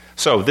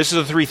 So this is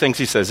the three things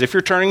he says. If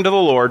you're turning to the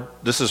Lord,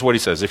 this is what he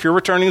says. If you're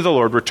returning to the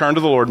Lord, return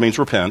to the Lord means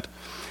repent.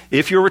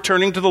 If you're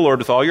returning to the Lord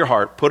with all your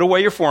heart, put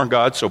away your foreign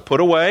gods. So put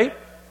away,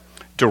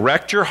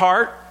 direct your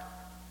heart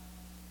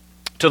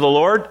to the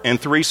Lord, and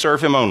 3,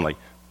 serve him only.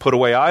 Put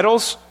away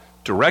idols,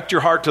 direct your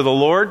heart to the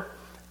Lord,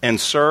 and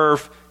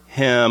serve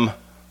him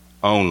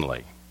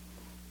only.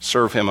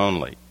 Serve him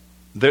only.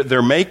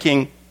 They're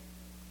making,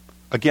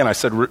 again, I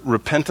said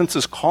repentance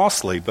is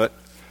costly, but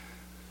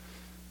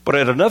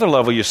at another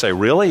level you say,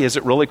 really? Is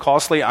it really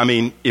costly? I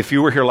mean, if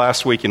you were here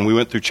last week and we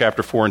went through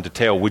chapter 4 in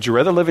detail, would you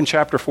rather live in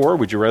chapter 4 or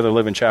would you rather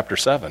live in chapter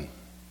 7?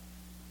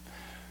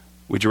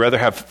 Would you rather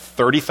have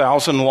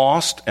 30,000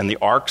 lost and the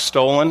ark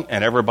stolen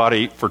and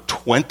everybody for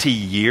 20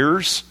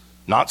 years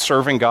not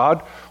serving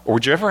God? Or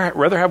would you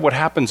rather have what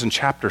happens in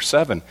chapter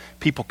 7?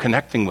 People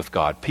connecting with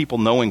God, people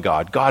knowing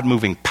God, God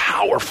moving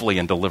powerfully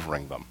and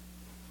delivering them.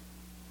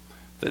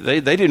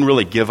 They didn't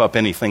really give up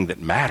anything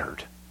that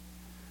mattered.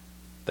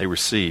 They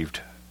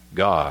received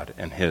God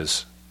and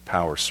his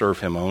power. Serve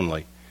him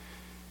only.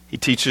 He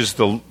teaches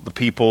the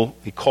people,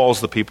 he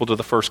calls the people to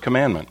the first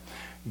commandment.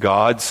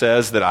 God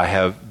says that I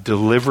have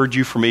delivered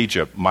you from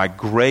Egypt. My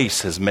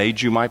grace has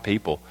made you my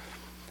people.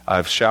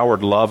 I've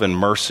showered love and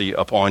mercy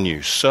upon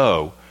you.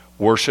 So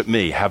worship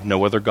me. Have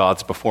no other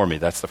gods before me.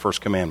 That's the first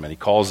commandment. He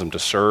calls them to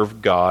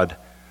serve God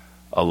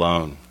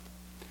alone.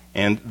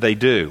 And they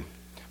do.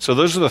 So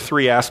those are the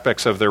 3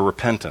 aspects of their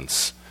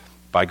repentance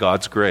by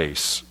God's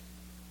grace.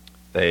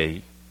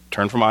 They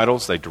turn from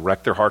idols, they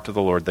direct their heart to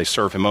the Lord, they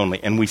serve him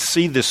only. And we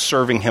see this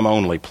serving him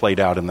only played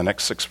out in the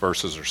next 6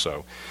 verses or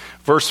so.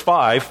 Verse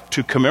 5,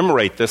 to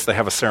commemorate this, they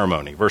have a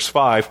ceremony. Verse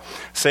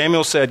 5,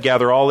 Samuel said,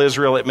 gather all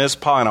Israel at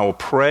Mizpah, and I will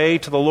pray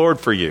to the Lord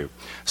for you.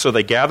 So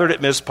they gathered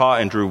at Mizpah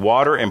and drew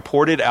water and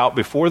poured it out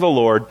before the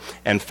Lord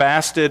and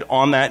fasted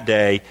on that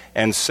day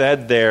and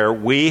said there,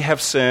 we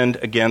have sinned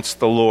against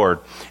the Lord.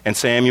 And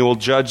Samuel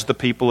judged the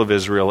people of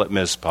Israel at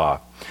Mizpah.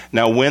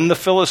 Now when the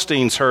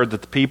Philistines heard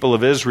that the people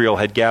of Israel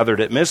had gathered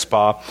at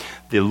Mizpah,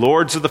 the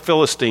lords of the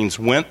Philistines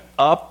went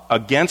up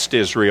against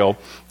Israel,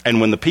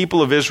 and when the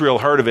people of Israel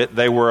heard of it,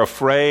 they were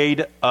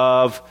afraid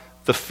of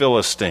the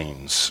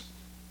Philistines.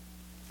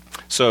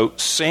 So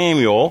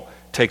Samuel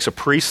takes a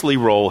priestly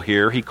role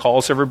here. He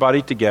calls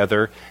everybody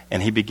together,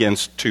 and he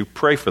begins to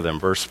pray for them.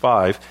 Verse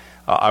 5,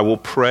 I will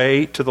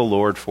pray to the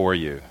Lord for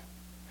you.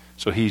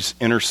 So he's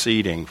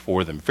interceding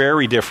for them.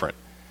 Very different.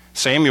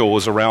 Samuel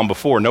was around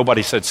before.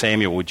 Nobody said,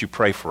 Samuel, would you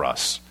pray for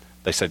us?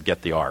 They said,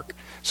 get the ark.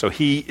 So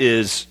he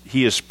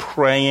is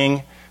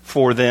praying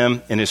for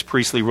them in his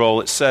priestly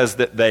role. It says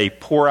that they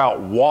pour out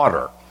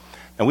water.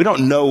 Now, we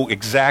don't know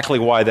exactly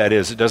why that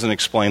is. It doesn't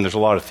explain. There's a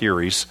lot of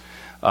theories.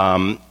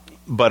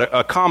 But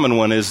a common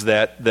one is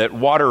that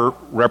water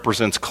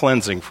represents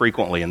cleansing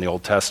frequently in the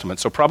Old Testament.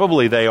 So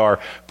probably they are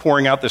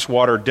pouring out this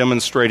water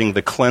demonstrating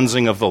the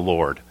cleansing of the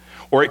Lord.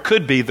 Or it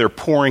could be they're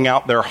pouring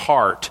out their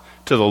heart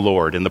to the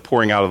Lord, and the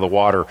pouring out of the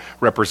water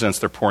represents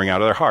their pouring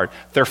out of their heart.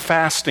 They're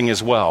fasting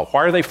as well.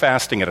 Why are they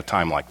fasting at a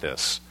time like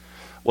this?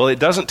 Well, it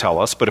doesn't tell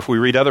us, but if we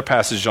read other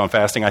passages on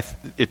fasting,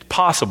 it's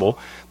possible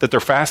that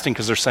they're fasting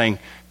because they're saying,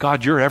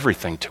 God, you're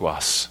everything to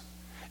us.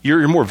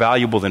 You're more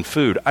valuable than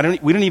food.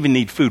 We don't even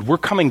need food. We're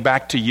coming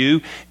back to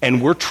you,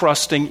 and we're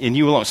trusting in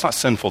you alone. It's not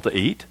sinful to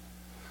eat.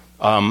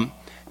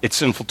 It's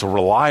sinful to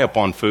rely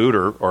upon food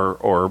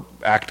or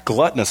act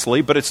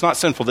gluttonously, but it's not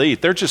sinful to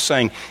eat. They're just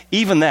saying,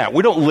 even that,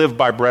 we don't live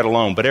by bread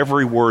alone, but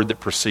every word that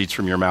proceeds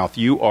from your mouth,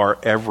 you are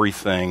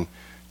everything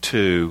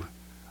to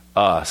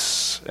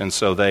us. And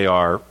so they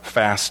are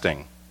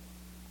fasting.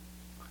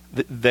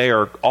 They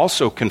are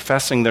also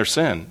confessing their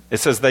sin.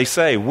 It says, they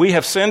say, we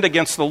have sinned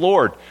against the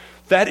Lord.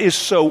 That is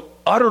so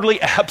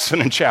utterly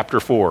absent in chapter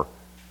 4.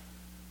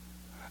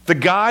 The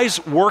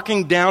guys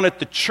working down at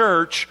the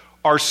church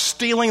are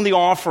stealing the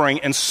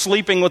offering and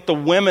sleeping with the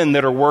women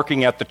that are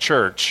working at the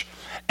church.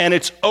 And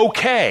it's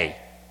okay.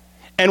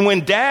 And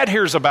when Dad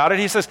hears about it,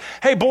 he says,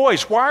 hey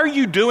boys, why are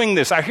you doing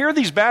this? I hear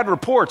these bad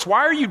reports. Why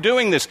are you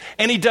doing this?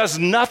 And he does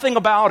nothing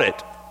about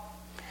it.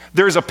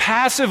 There's a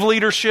passive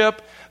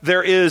leadership.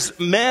 There is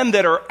men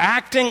that are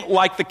acting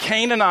like the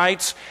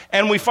Canaanites,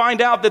 and we find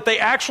out that they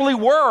actually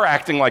were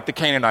acting like the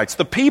Canaanites.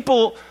 The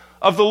people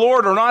of the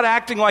Lord are not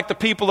acting like the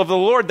people of the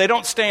Lord. They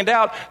don't stand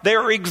out. They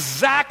are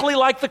exactly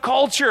like the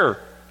culture.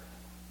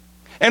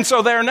 And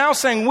so they are now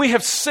saying, we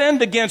have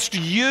sinned against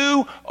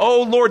you,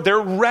 O Lord. They're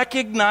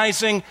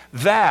recognizing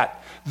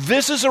that.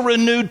 This is a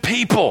renewed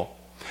people.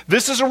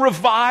 This is a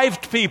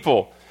revived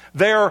people.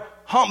 They're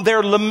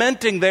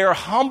lamenting, they're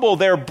humble,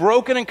 they're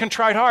broken and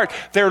contrite heart.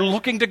 They're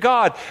looking to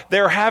God.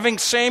 They're having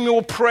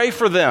Samuel pray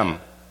for them.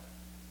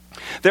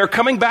 They're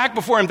coming back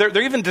before him.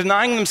 They're even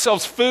denying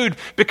themselves food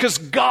because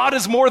God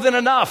is more than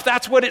enough.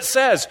 That's what it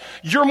says.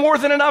 You're more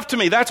than enough to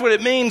me. That's what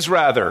it means,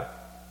 rather.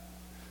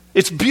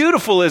 It's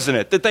beautiful, isn't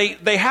it? That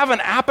they have an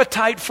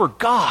appetite for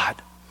God.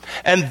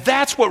 And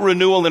that's what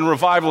renewal and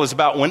revival is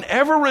about.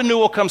 Whenever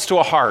renewal comes to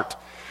a heart,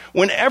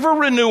 whenever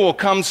renewal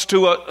comes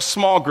to a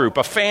small group,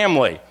 a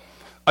family,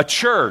 a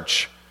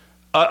church,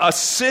 a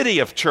city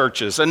of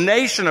churches, a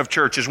nation of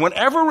churches,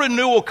 whenever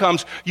renewal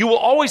comes, you will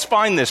always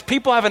find this.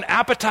 People have an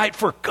appetite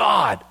for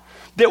God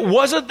that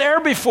wasn't there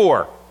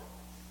before.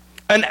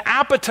 An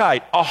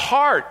appetite, a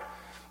heart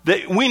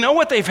that we know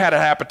what they've had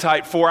an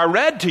appetite for. I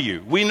read to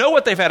you. We know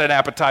what they've had an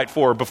appetite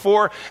for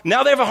before.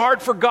 Now they have a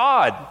heart for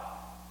God.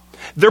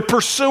 They're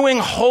pursuing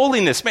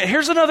holiness. Man,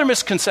 here's another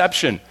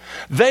misconception.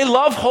 They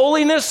love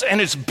holiness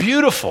and it's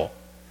beautiful.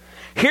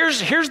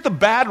 Here's the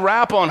bad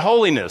rap on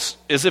holiness,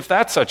 as if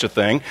that's such a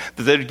thing,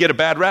 that they'd get a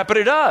bad rap, but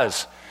it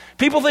does.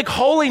 People think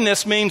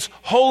holiness means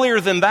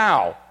holier than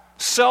thou,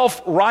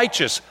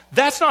 self-righteous.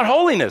 That's not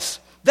holiness.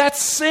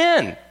 That's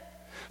sin.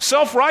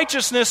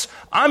 Self-righteousness,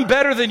 I'm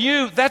better than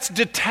you, that's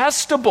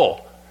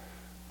detestable.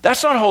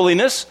 That's not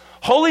holiness.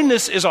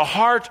 Holiness is a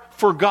heart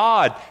for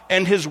God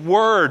and His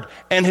Word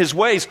and His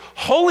ways.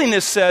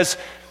 Holiness says,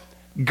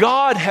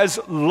 God has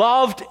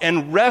loved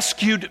and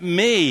rescued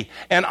me,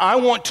 and I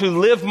want to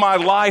live my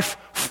life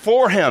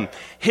for Him.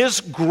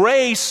 His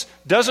grace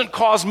doesn't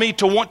cause me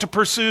to want to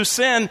pursue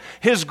sin.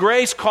 His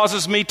grace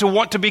causes me to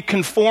want to be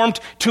conformed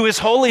to His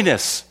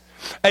holiness.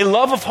 A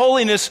love of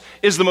holiness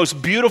is the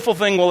most beautiful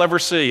thing we'll ever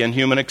see in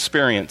human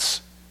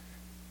experience.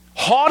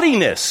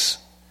 Haughtiness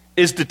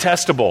is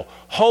detestable.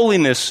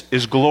 Holiness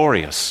is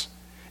glorious.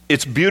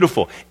 It's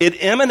beautiful.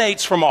 It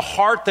emanates from a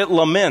heart that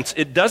laments.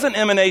 It doesn't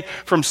emanate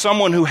from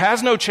someone who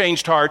has no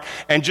changed heart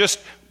and just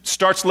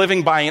starts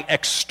living by an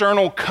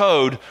external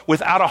code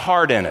without a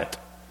heart in it.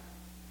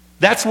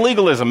 That's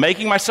legalism,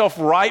 making myself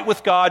right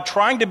with God,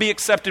 trying to be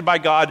accepted by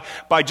God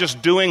by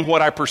just doing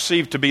what I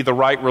perceive to be the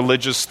right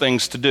religious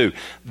things to do.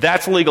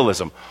 That's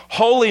legalism.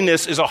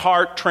 Holiness is a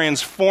heart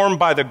transformed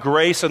by the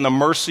grace and the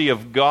mercy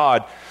of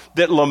God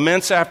that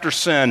laments after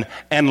sin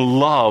and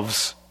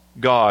loves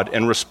God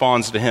and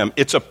responds to Him.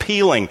 It's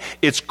appealing.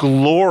 It's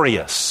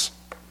glorious.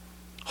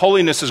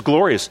 Holiness is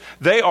glorious.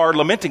 They are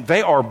lamenting.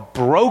 They are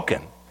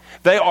broken.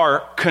 They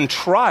are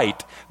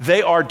contrite.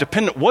 They are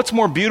dependent. What's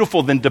more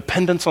beautiful than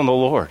dependence on the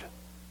Lord?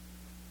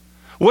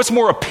 What's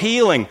more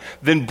appealing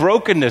than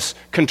brokenness,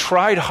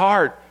 contrite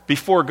heart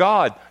before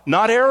God?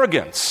 Not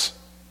arrogance.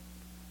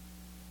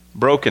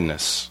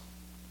 Brokenness.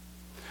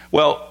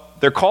 Well,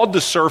 they're called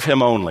to serve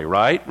Him only,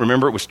 right?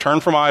 Remember, it was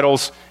turn from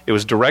idols, it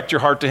was direct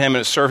your heart to Him,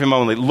 and it's serve Him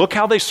only. Look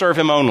how they serve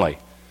Him only.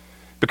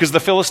 Because the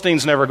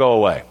Philistines never go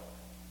away.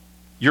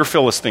 Your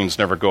Philistines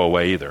never go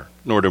away either,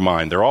 nor do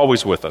mine. They're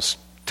always with us,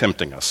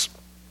 tempting us.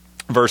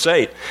 Verse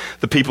 8,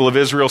 the people of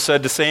Israel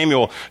said to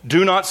Samuel,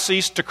 "Do not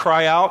cease to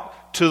cry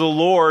out to the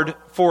Lord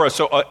for us."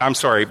 So, I'm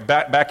sorry,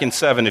 back in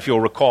 7, if you'll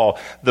recall,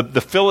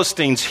 the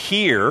Philistines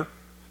hear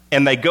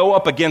and they go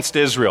up against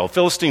Israel.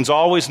 Philistines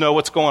always know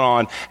what's going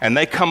on, and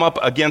they come up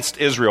against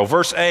Israel.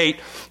 Verse 8,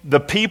 the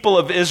people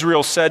of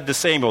Israel said to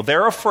Samuel,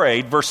 they're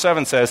afraid. Verse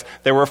 7 says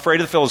they were afraid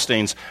of the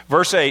Philistines.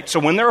 Verse 8, so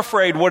when they're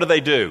afraid, what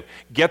do?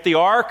 Get the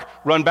ark,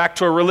 run back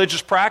to a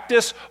religious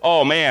practice?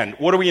 Oh man,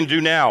 what are we going to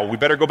do now? We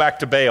better go back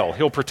to Baal.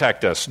 He'll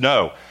protect us.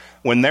 No.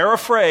 When they're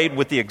afraid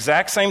with the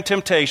exact same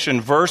temptation,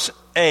 verse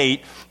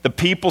 8, the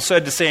people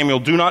said to Samuel,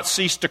 "Do not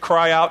cease to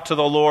cry out to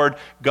the Lord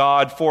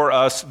God for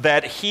us,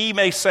 that He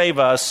may save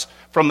us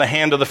from the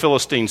hand of the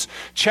Philistines."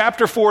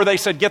 Chapter 4, they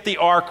said, get the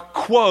ark,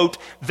 quote,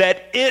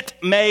 that it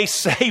may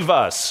save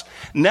us.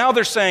 Now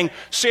they're saying,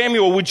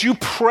 Samuel, would you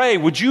pray?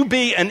 Would you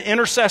be an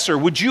intercessor?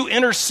 Would you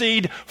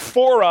intercede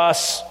for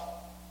us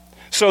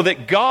so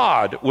that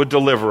God would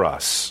deliver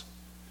us?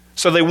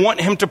 So they want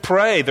him to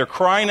pray. They're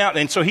crying out.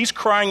 And so he's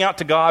crying out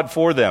to God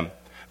for them.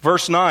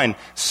 Verse 9,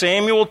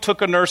 Samuel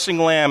took a nursing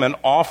lamb and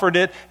offered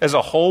it as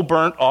a whole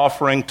burnt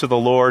offering to the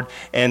Lord.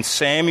 And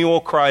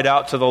Samuel cried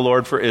out to the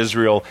Lord for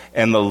Israel,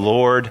 and the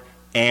Lord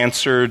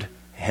answered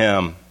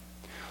him.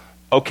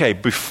 Okay,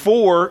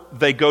 before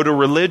they go to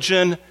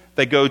religion,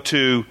 they go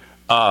to,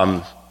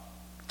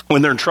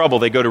 when they're in trouble,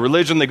 they go to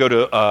religion, they go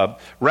to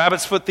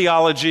rabbit's foot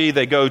theology,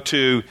 they go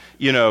to,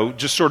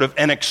 just sort of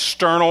an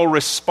external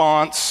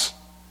response.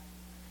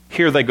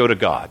 Here they go to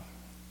God.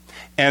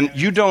 And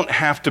you don't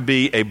have to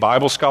be a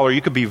Bible scholar.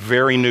 You could be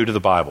very new to the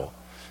Bible.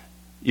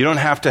 You don't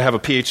have to have a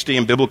PhD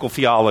in biblical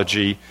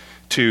theology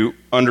to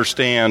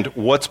understand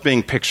what's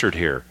being pictured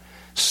here.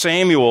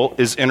 Samuel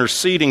is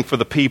interceding for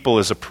the people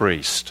as a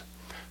priest.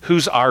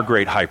 Who's our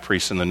great high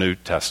priest in the New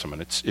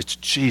Testament? It's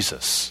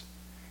Jesus.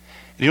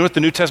 And you know what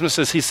the New Testament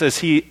says? He says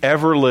he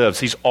ever lives.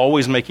 He's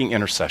always making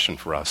intercession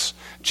for us.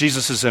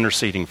 Jesus is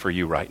interceding for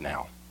you right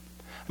now.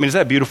 I mean, is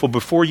that beautiful?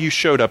 Before you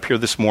showed up here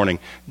this morning,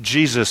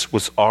 Jesus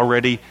was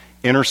already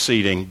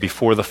interceding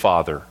before the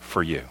Father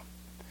for you.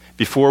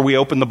 Before we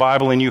opened the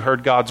Bible and you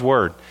heard God's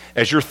word,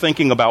 as you're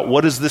thinking about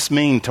what does this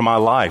mean to my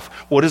life?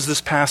 What does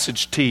this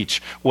passage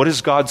teach? What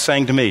is God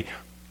saying to me?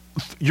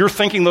 You're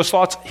thinking those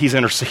thoughts, he's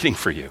interceding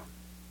for you.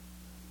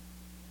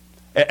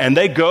 And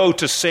they go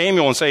to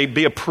Samuel and say,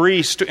 be a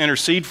priest to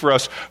intercede for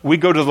us. We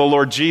go to the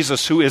Lord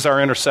Jesus, who is our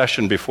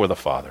intercession before the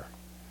Father.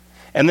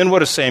 And then what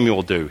does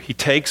Samuel do? He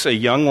takes a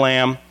young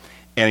lamb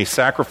and he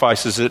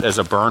sacrifices it as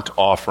a burnt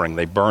offering.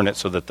 They burn it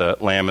so that the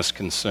lamb is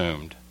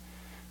consumed.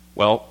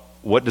 Well,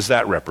 what does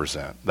that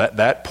represent?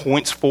 That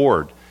points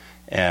forward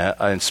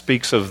and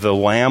speaks of the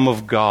Lamb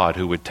of God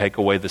who would take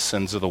away the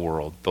sins of the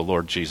world, the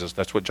Lord Jesus.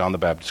 That's what John the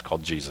Baptist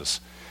called Jesus.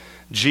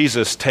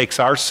 Jesus takes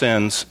our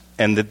sins,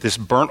 and that this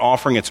burnt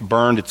offering, it's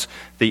burned,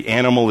 the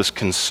animal is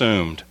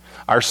consumed.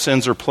 Our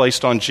sins are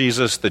placed on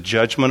Jesus. The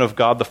judgment of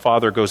God the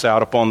Father goes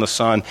out upon the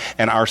Son,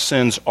 and our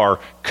sins are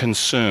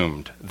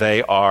consumed.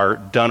 They are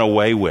done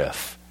away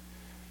with.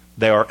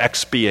 They are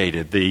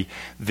expiated.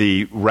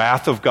 The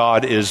wrath of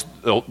God is,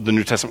 the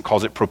New Testament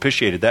calls it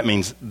propitiated. That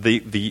means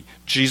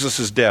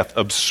Jesus' death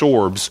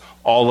absorbs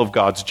all of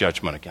God's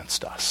judgment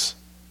against us.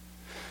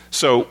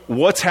 So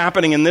what's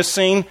happening in this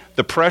scene?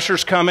 The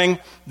pressure's coming.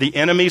 The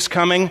enemy's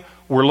coming.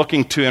 We're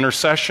looking to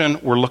intercession.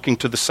 We're looking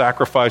to the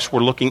sacrifice.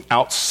 We're looking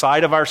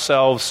outside of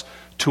ourselves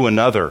to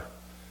another.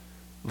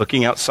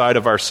 Looking outside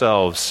of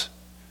ourselves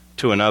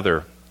to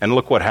another. And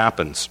look what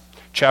happens.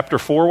 Chapter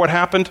 4, what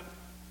happened?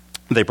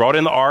 They brought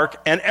in the ark,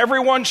 and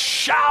everyone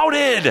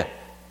shouted.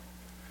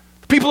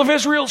 The people of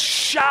Israel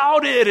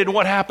shouted, and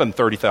what happened?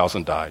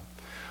 30,000 died.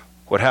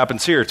 What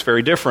happens here? It's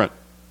very different.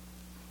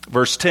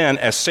 Verse 10,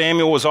 as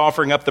Samuel was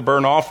offering up the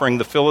burnt offering,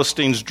 the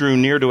Philistines drew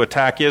near to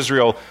attack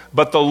Israel,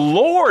 but the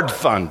Lord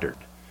thundered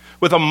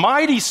with a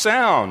mighty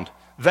sound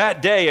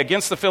that day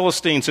against the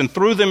Philistines and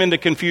threw them into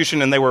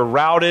confusion, and they were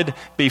routed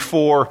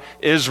before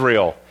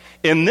Israel.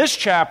 In this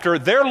chapter,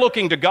 they're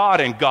looking to God,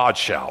 and God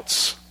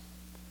shouts.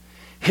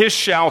 His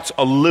shout's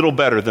a little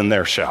better than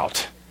their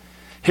shout.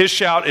 His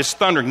shout is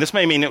thundering. This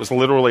may mean it was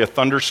literally a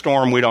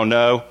thunderstorm. We don't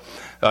know.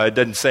 It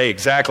doesn't say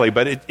exactly,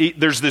 but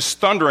there's this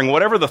thundering.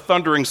 Whatever the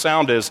thundering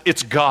sound is,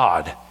 it's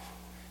God.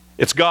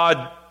 It's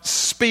God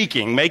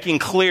speaking, making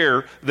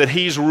clear that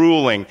he's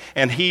ruling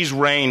and he's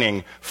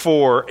reigning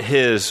for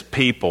his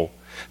people.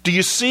 Do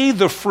you see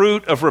the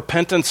fruit of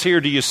repentance here?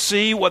 Do you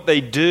see what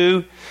they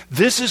do?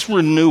 This is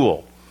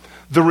renewal.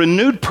 The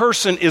renewed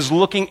person is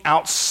looking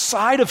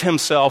outside of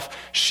himself.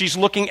 She's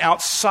looking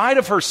outside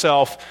of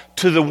herself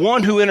to the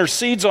one who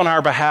intercedes on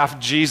our behalf,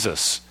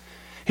 Jesus.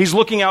 He's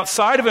looking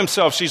outside of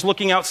himself. She's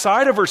looking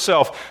outside of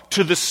herself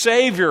to the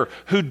Savior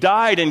who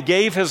died and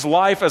gave his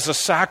life as a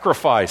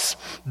sacrifice.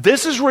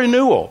 This is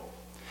renewal.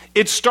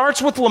 It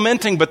starts with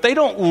lamenting, but they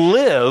don't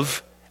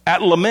live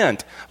at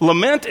lament.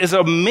 Lament is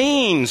a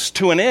means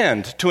to an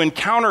end, to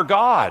encounter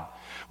God.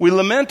 We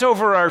lament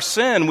over our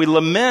sin. We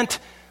lament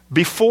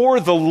before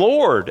the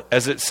Lord,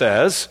 as it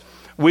says.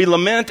 We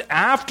lament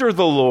after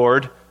the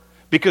Lord.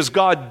 Because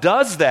God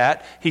does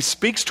that, he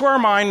speaks to our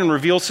mind and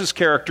reveals his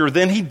character.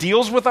 Then he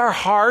deals with our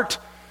heart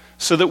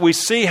so that we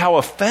see how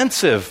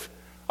offensive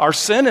our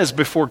sin is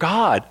before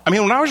God. I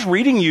mean, when I was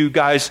reading you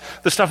guys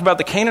the stuff about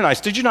the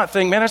Canaanites, did you not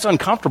think, man, that's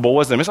uncomfortable,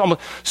 wasn't it? It's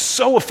almost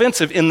so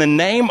offensive. In the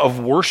name of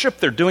worship,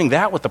 they're doing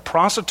that with the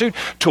prostitute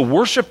to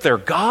worship their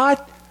God.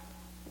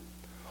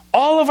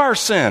 All of our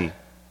sin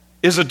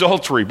is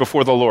adultery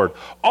before the Lord.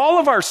 All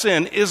of our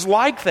sin is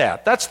like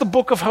that. That's the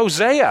book of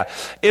Hosea.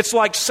 It's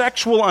like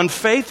sexual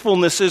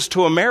unfaithfulness is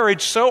to a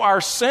marriage, so our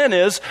sin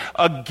is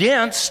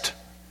against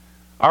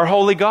our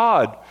holy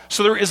God.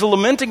 So there is a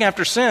lamenting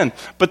after sin,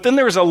 but then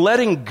there is a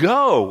letting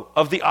go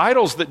of the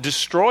idols that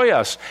destroy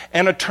us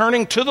and a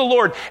turning to the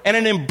Lord and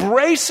an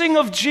embracing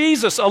of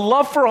Jesus, a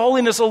love for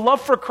holiness, a love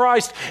for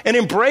Christ, an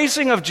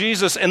embracing of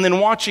Jesus, and then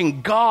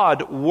watching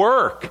God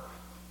work.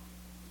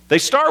 They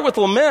start with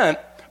lament,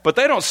 but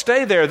they don't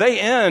stay there. They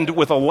end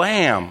with a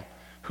lamb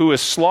who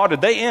is slaughtered.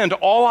 They end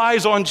all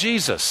eyes on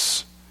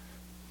Jesus.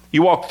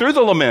 You walk through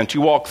the lament. You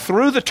walk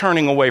through the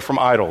turning away from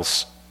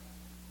idols.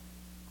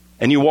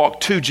 And you walk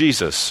to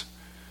Jesus.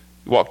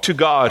 You walk to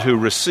God who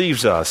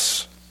receives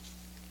us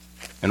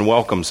and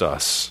welcomes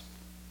us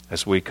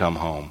as we come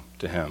home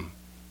to him.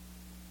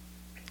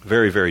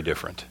 Very, very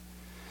different.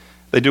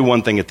 They do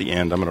one thing at the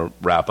end. I'm going to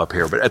wrap up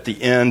here. But at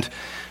the end,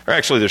 or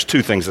actually there's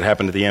two things that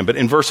happen at the end. But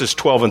in verses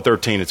 12 and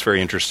 13, it's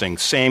very interesting.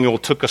 Samuel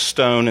took a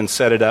stone and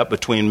set it up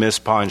between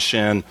Mizpah and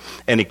Shen,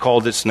 and he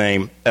called its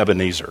name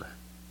Ebenezer.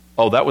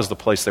 Oh, that was the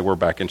place they were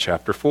back in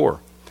chapter 4.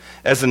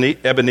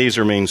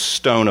 Ebenezer means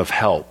stone of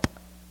help.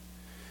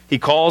 He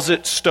calls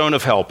it stone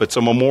of help. It's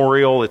a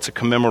memorial. It's a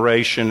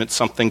commemoration. It's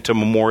something to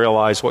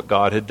memorialize what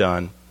God had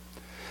done.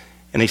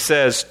 And he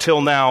says,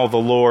 till now the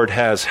Lord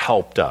has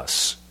helped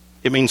us.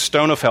 It means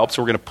stone of help.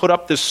 So we're going to put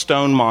up this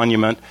stone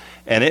monument,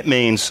 and it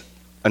means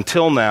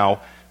until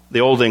now.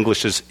 The Old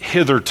English is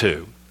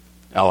hitherto.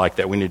 I like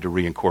that. We need to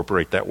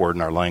reincorporate that word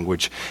in our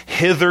language.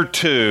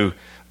 Hitherto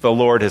the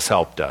Lord has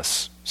helped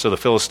us. So the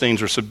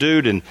Philistines were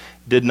subdued and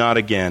did not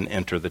again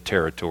enter the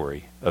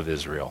territory of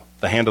Israel.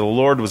 The hand of the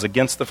Lord was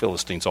against the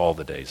Philistines all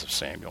the days of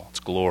Samuel. It's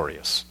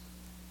glorious.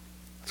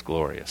 It's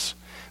glorious.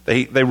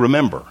 They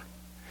remember.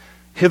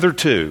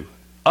 Hitherto,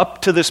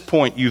 up to this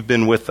point, you've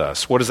been with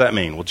us. What does that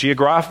mean? Well,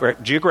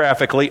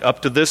 geographically,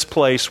 up to this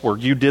place where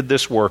you did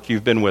this work,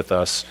 you've been with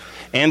us.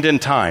 And in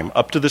time,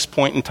 up to this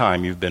point in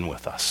time, you've been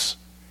with us.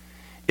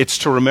 It's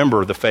to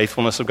remember the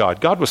faithfulness of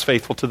God. God was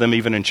faithful to them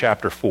even in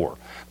chapter 4.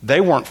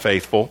 They weren't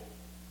faithful.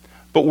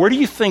 But where do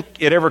you think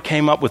it ever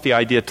came up with the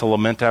idea to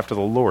lament after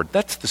the Lord?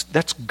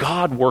 That's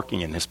God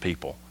working in his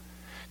people.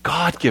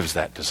 God gives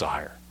that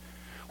desire.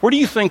 Where do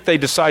you think they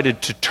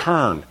decided to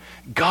turn?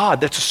 God,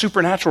 that's a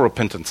supernatural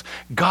repentance.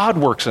 God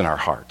works in our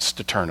hearts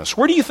to turn us.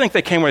 Where do you think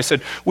they came when they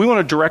said, we want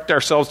to direct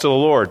ourselves to the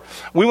Lord?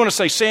 We want to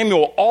say,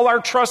 Samuel, all our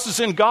trust is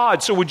in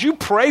God, so would you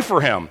pray for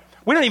him?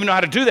 We don't even know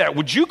how to do that.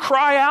 Would you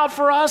cry out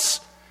for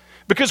us?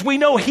 Because we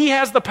know he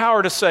has the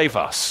power to save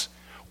us.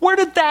 Where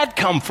did that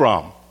come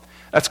from?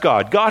 That's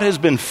God. God has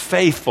been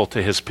faithful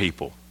to his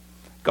people.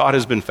 God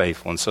has been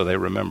faithful, and so they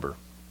remember.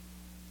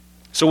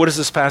 So what does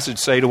this passage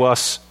say to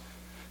us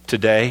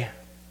today?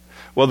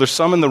 Well, there's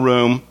some in the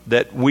room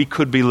that we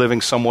could be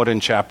living somewhat in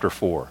chapter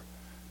 4.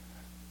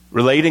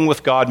 Relating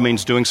with God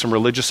means doing some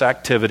religious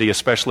activity,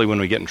 especially when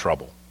we get in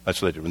trouble.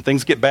 That's what they do. When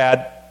things get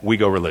bad, we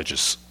go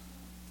religious.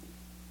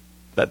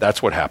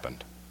 That's what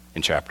happened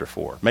in chapter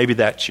 4. Maybe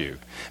that's you.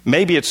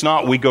 Maybe it's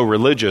not we go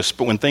religious,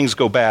 but when things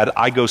go bad,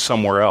 I go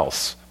somewhere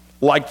else.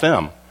 Like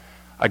them.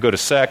 I go to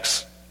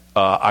sex.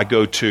 I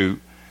go to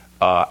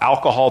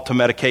alcohol to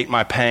medicate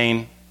my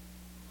pain.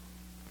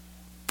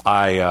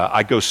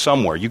 I go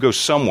somewhere. You go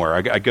somewhere.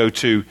 I go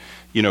to,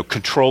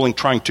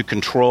 trying to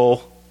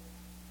control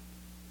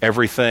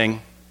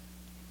everything.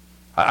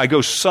 I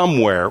go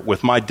somewhere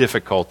with my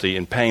difficulty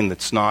and pain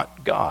that's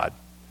not God.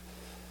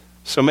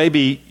 So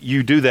maybe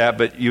you do that,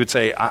 but you would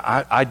say,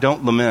 I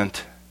don't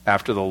lament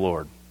after the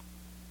Lord.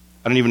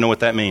 I don't even know what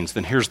that means.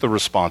 Then here's the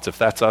response. If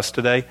that's us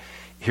today,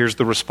 here's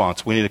the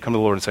response. We need to come to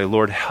the Lord and say,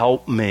 Lord,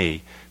 help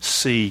me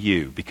see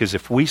you. Because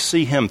if we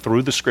see him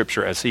through the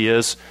scripture as he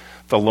is,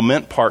 the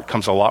lament part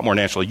comes a lot more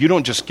naturally. You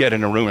don't just get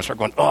in a room and start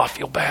going, I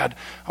feel bad.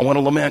 I want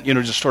to lament.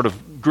 Just sort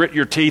of grit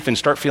your teeth and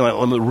start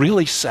feeling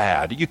really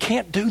sad. You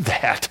can't do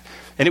that.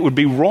 And it would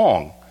be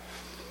wrong.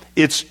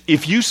 It's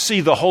if you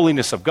see the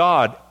holiness of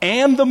God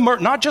and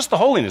not just the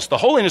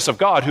holiness of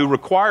God who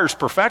requires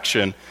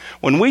perfection,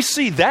 when we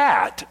see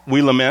that,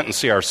 we lament and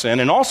see our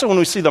sin. And also when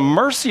we see the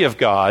mercy of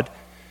God,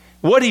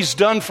 what he's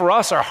done for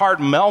us, our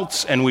heart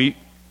melts and we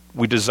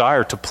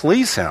desire to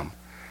please him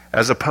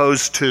as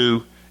opposed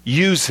to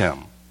use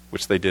him,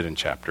 which they did in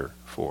chapter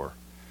 4.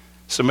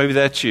 So maybe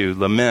that's you,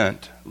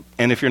 lament.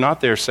 And if you're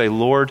not there, say,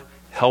 Lord,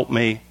 help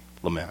me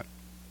lament.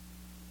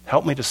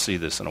 Help me to see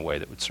this in a way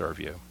that would serve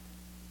you.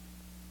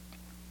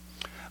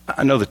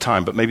 I know the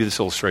time, but maybe this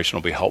illustration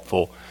will be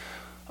helpful.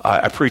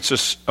 I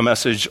preached a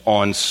message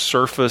on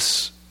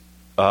surface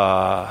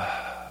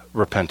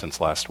repentance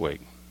last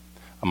week.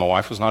 My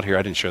wife was not here.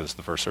 I didn't share this in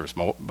the first service,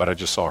 but I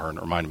just saw her and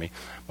it reminded me.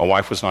 My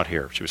wife was not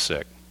here. She was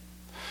sick.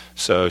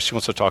 So she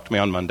wants to talk to me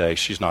on Monday.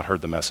 She's not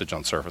heard the message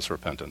on surface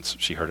repentance.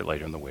 She heard it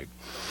later in the week.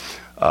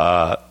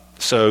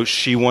 So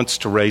she wants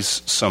to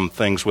raise some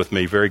things with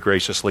me very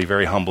graciously,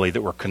 very humbly,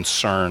 that were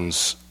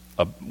concerns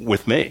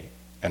with me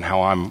and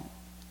how I'm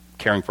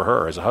caring for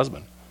her as a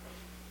husband.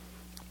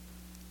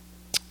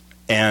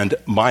 And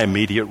my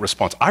immediate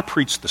response, I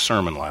preached the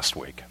sermon last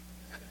week,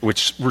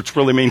 which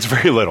really means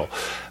very little.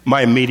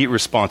 My immediate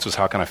response was,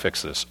 how can I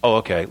fix this? Oh,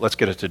 okay, let's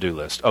get a to-do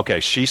list. Okay,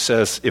 she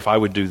says if I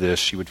would do this,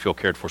 she would feel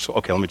cared for. So,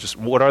 okay,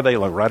 what are they?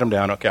 Write them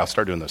down. Okay, I'll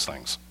start doing those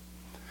things.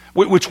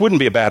 Which wouldn't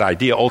be a bad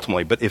idea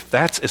ultimately, but if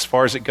that's as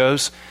far as it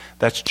goes,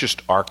 that's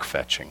just arc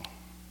fetching.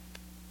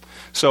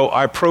 So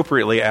I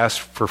appropriately asked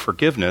for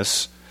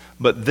forgiveness,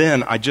 but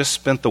then I just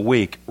spent the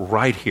week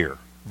right here,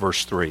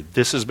 verse 3.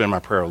 This has been my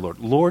prayer, Lord.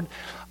 Lord,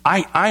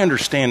 I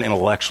understand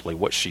intellectually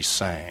what she's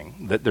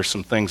saying, that there's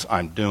some things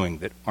I'm doing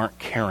that aren't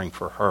caring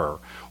for her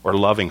or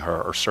loving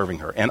her or serving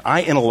her, and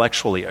I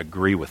intellectually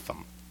agree with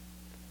them.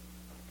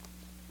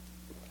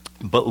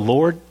 But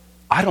Lord,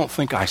 I don't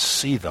think I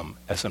see them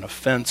as an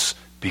offense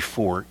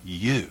before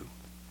you.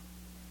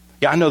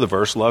 Yeah, I know the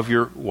verse, love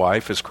your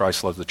wife as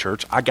Christ loves the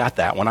church. I got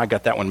that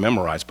one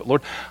memorized. But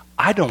Lord,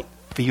 I don't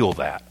feel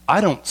that.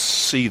 I don't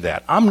see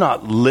that. I'm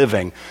not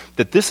living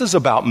that this is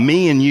about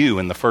me and you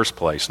in the first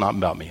place, not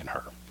about me and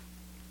her.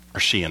 Or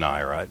she and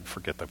I, or I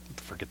forget the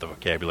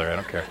vocabulary, I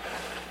don't care.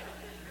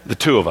 The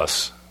two of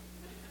us.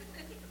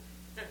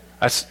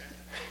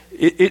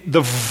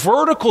 The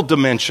vertical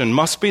dimension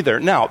must be there.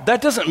 Now, that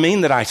doesn't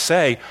mean that I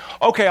say,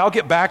 okay, I'll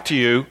get back to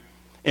you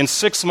in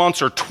 6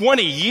 months or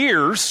 20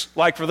 years,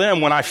 like for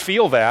them, when I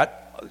feel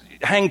that,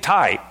 hang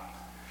tight.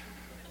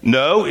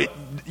 No,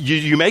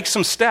 you make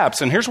some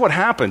steps, and here's what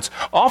happens.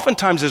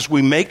 Oftentimes as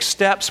we make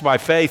steps by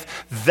faith,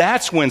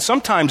 that's when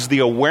sometimes the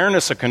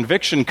awareness of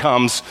conviction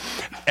comes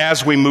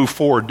as we move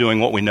forward doing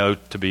what we know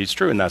to be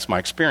true, and that's my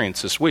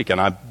experience this week.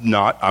 And I'm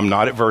not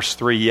at verse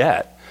 3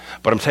 yet,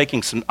 but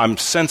I'm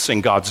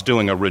sensing God's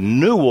doing a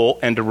renewal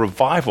and a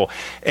revival.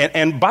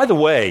 And by the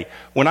way,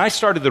 when I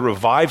started the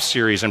Revive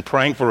series and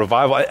praying for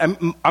revival,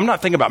 I'm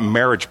not thinking about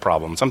marriage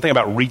problems. I'm thinking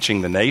about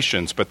reaching the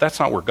nations, but that's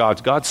not where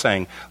God's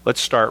saying,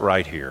 let's start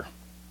right here,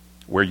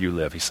 where you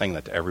live. He's saying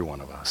that to every one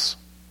of us.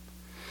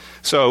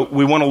 So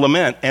we want to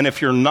lament. And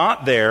if you're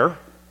not there,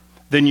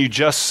 then you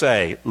just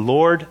say,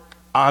 Lord,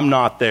 I'm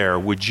not there.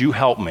 Would you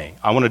help me?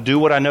 I want to do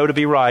what I know to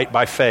be right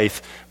by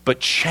faith,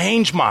 but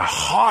change my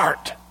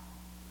heart.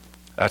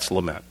 That's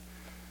lament.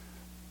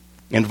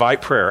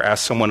 Invite prayer.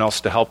 Ask someone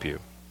else to help you.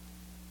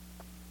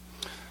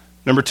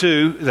 Number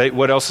 2,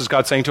 what else is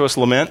God saying to us?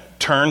 Lament.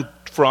 Turn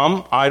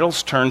from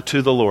idols, turn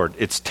to the Lord.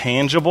 It's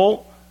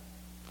tangible.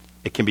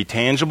 It can be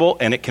tangible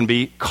and it can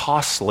be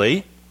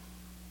costly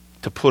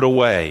to put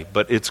away,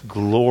 but it's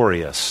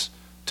glorious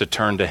to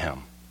turn to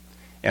Him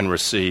and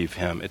receive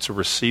Him. It's a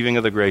receiving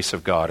of the grace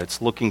of God.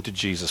 It's looking to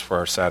Jesus for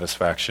our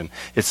satisfaction.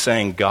 It's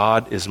saying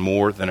God is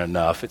more than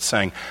enough. It's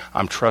saying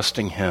I'm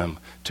trusting Him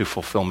to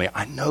fulfill me.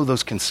 I know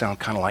those can sound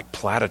kind of like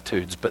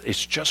platitudes, but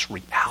it's just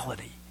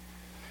reality.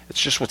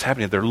 It's just what's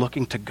happening. They're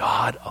looking to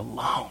God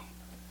alone.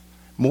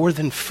 More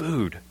than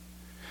food.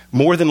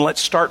 More than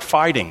let's start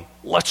fighting.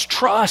 Let's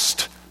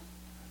trust.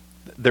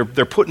 They're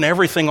putting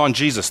everything on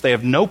Jesus. They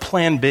have no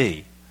plan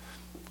B.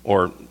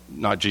 Or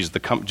not Jesus,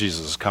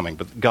 Jesus is coming,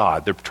 but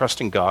God. They're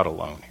trusting God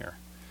alone here.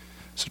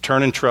 So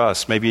turn and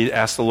trust. Maybe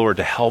ask the Lord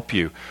to help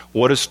you.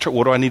 What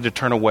do I need to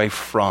turn away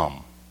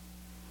from?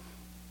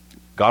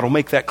 God will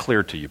make that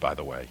clear to you, by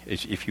the way.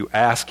 If you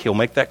ask, He'll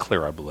make that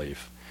clear, I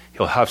believe.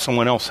 He'll have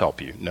someone else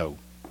help you. No.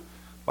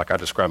 Like I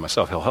described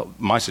myself, He'll help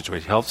my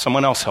situation. He'll help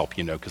someone else help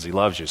you know because He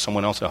loves you.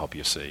 Someone else will help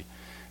you see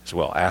as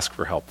well. Ask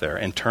for help there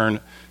and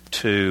turn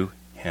to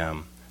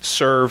Him.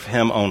 Serve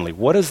Him only.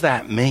 What does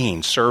that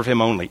mean, serve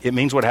Him only? It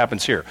means what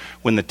happens here.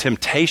 When the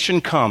temptation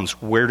comes,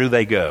 where do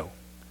they go?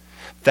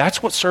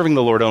 That's what serving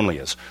the Lord only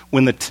is.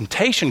 When the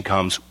temptation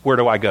comes, where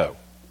do I go?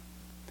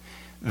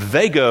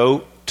 They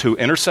go to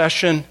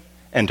intercession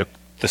and to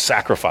the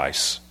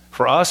sacrifice.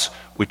 For us,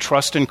 we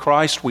trust in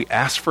Christ. We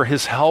ask for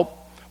His help.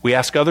 We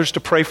ask others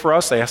to pray for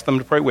us. They ask them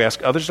to pray. We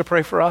ask others to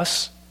pray for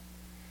us.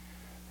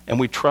 And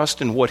we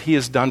trust in what He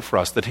has done for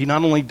us, that He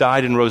not only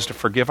died and rose to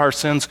forgive our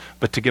sins,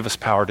 but to give us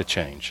power to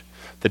change.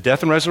 The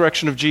death and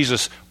resurrection of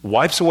Jesus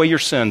wipes away your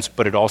sins,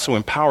 but it also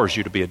empowers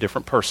you to be a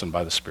different person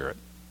by the Spirit.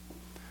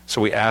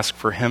 So we ask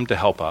for Him to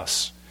help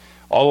us.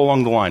 All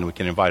along the line, we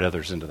can invite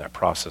others into that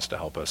process to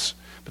help us.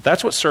 But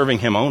that's what serving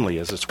Him only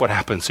is. It's what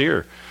happens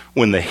here.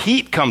 When the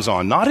heat comes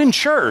on, not in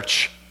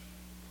church.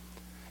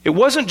 It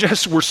wasn't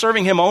just we're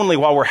serving Him only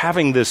while we're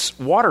having this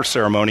water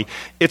ceremony.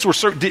 It's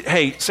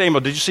hey,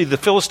 Samuel, did you see the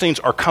Philistines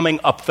are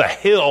coming up the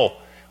hill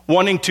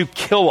wanting to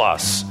kill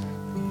us?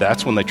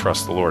 That's when they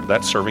trust the Lord.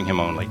 That's serving Him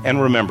only. And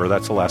remember,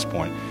 that's the last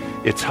point.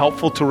 It's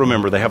helpful to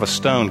remember they have a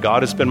stone.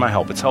 God has been my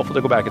help. It's helpful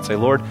to go back and say,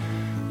 Lord,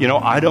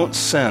 I don't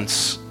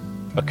sense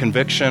a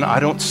conviction.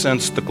 I don't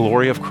sense the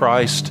glory of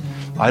Christ.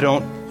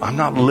 I'm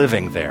not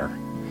living there.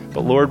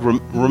 But Lord,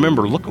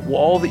 remember, look at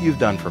all that You've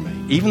done for me.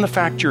 Even the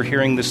fact you're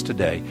hearing this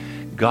today,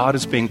 God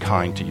is being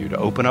kind to you to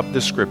open up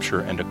this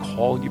scripture and to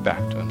call you back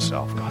to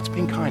Himself. God's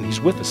being kind.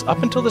 He's with us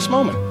up until this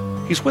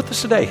moment. He's with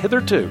us today.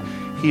 Hitherto,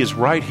 He is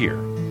right here,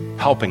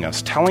 helping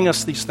us, telling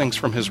us these things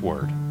from His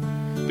Word,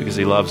 because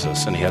He loves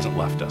us and He hasn't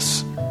left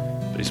us,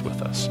 but He's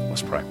with us.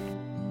 Let's pray.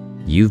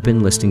 You've been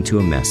listening to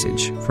a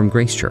message from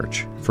Grace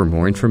Church. For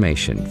more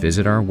information,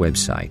 visit our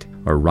website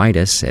or write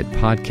us at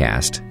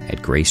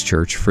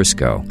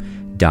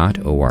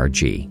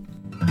podcast@gracechurchfrisco.org.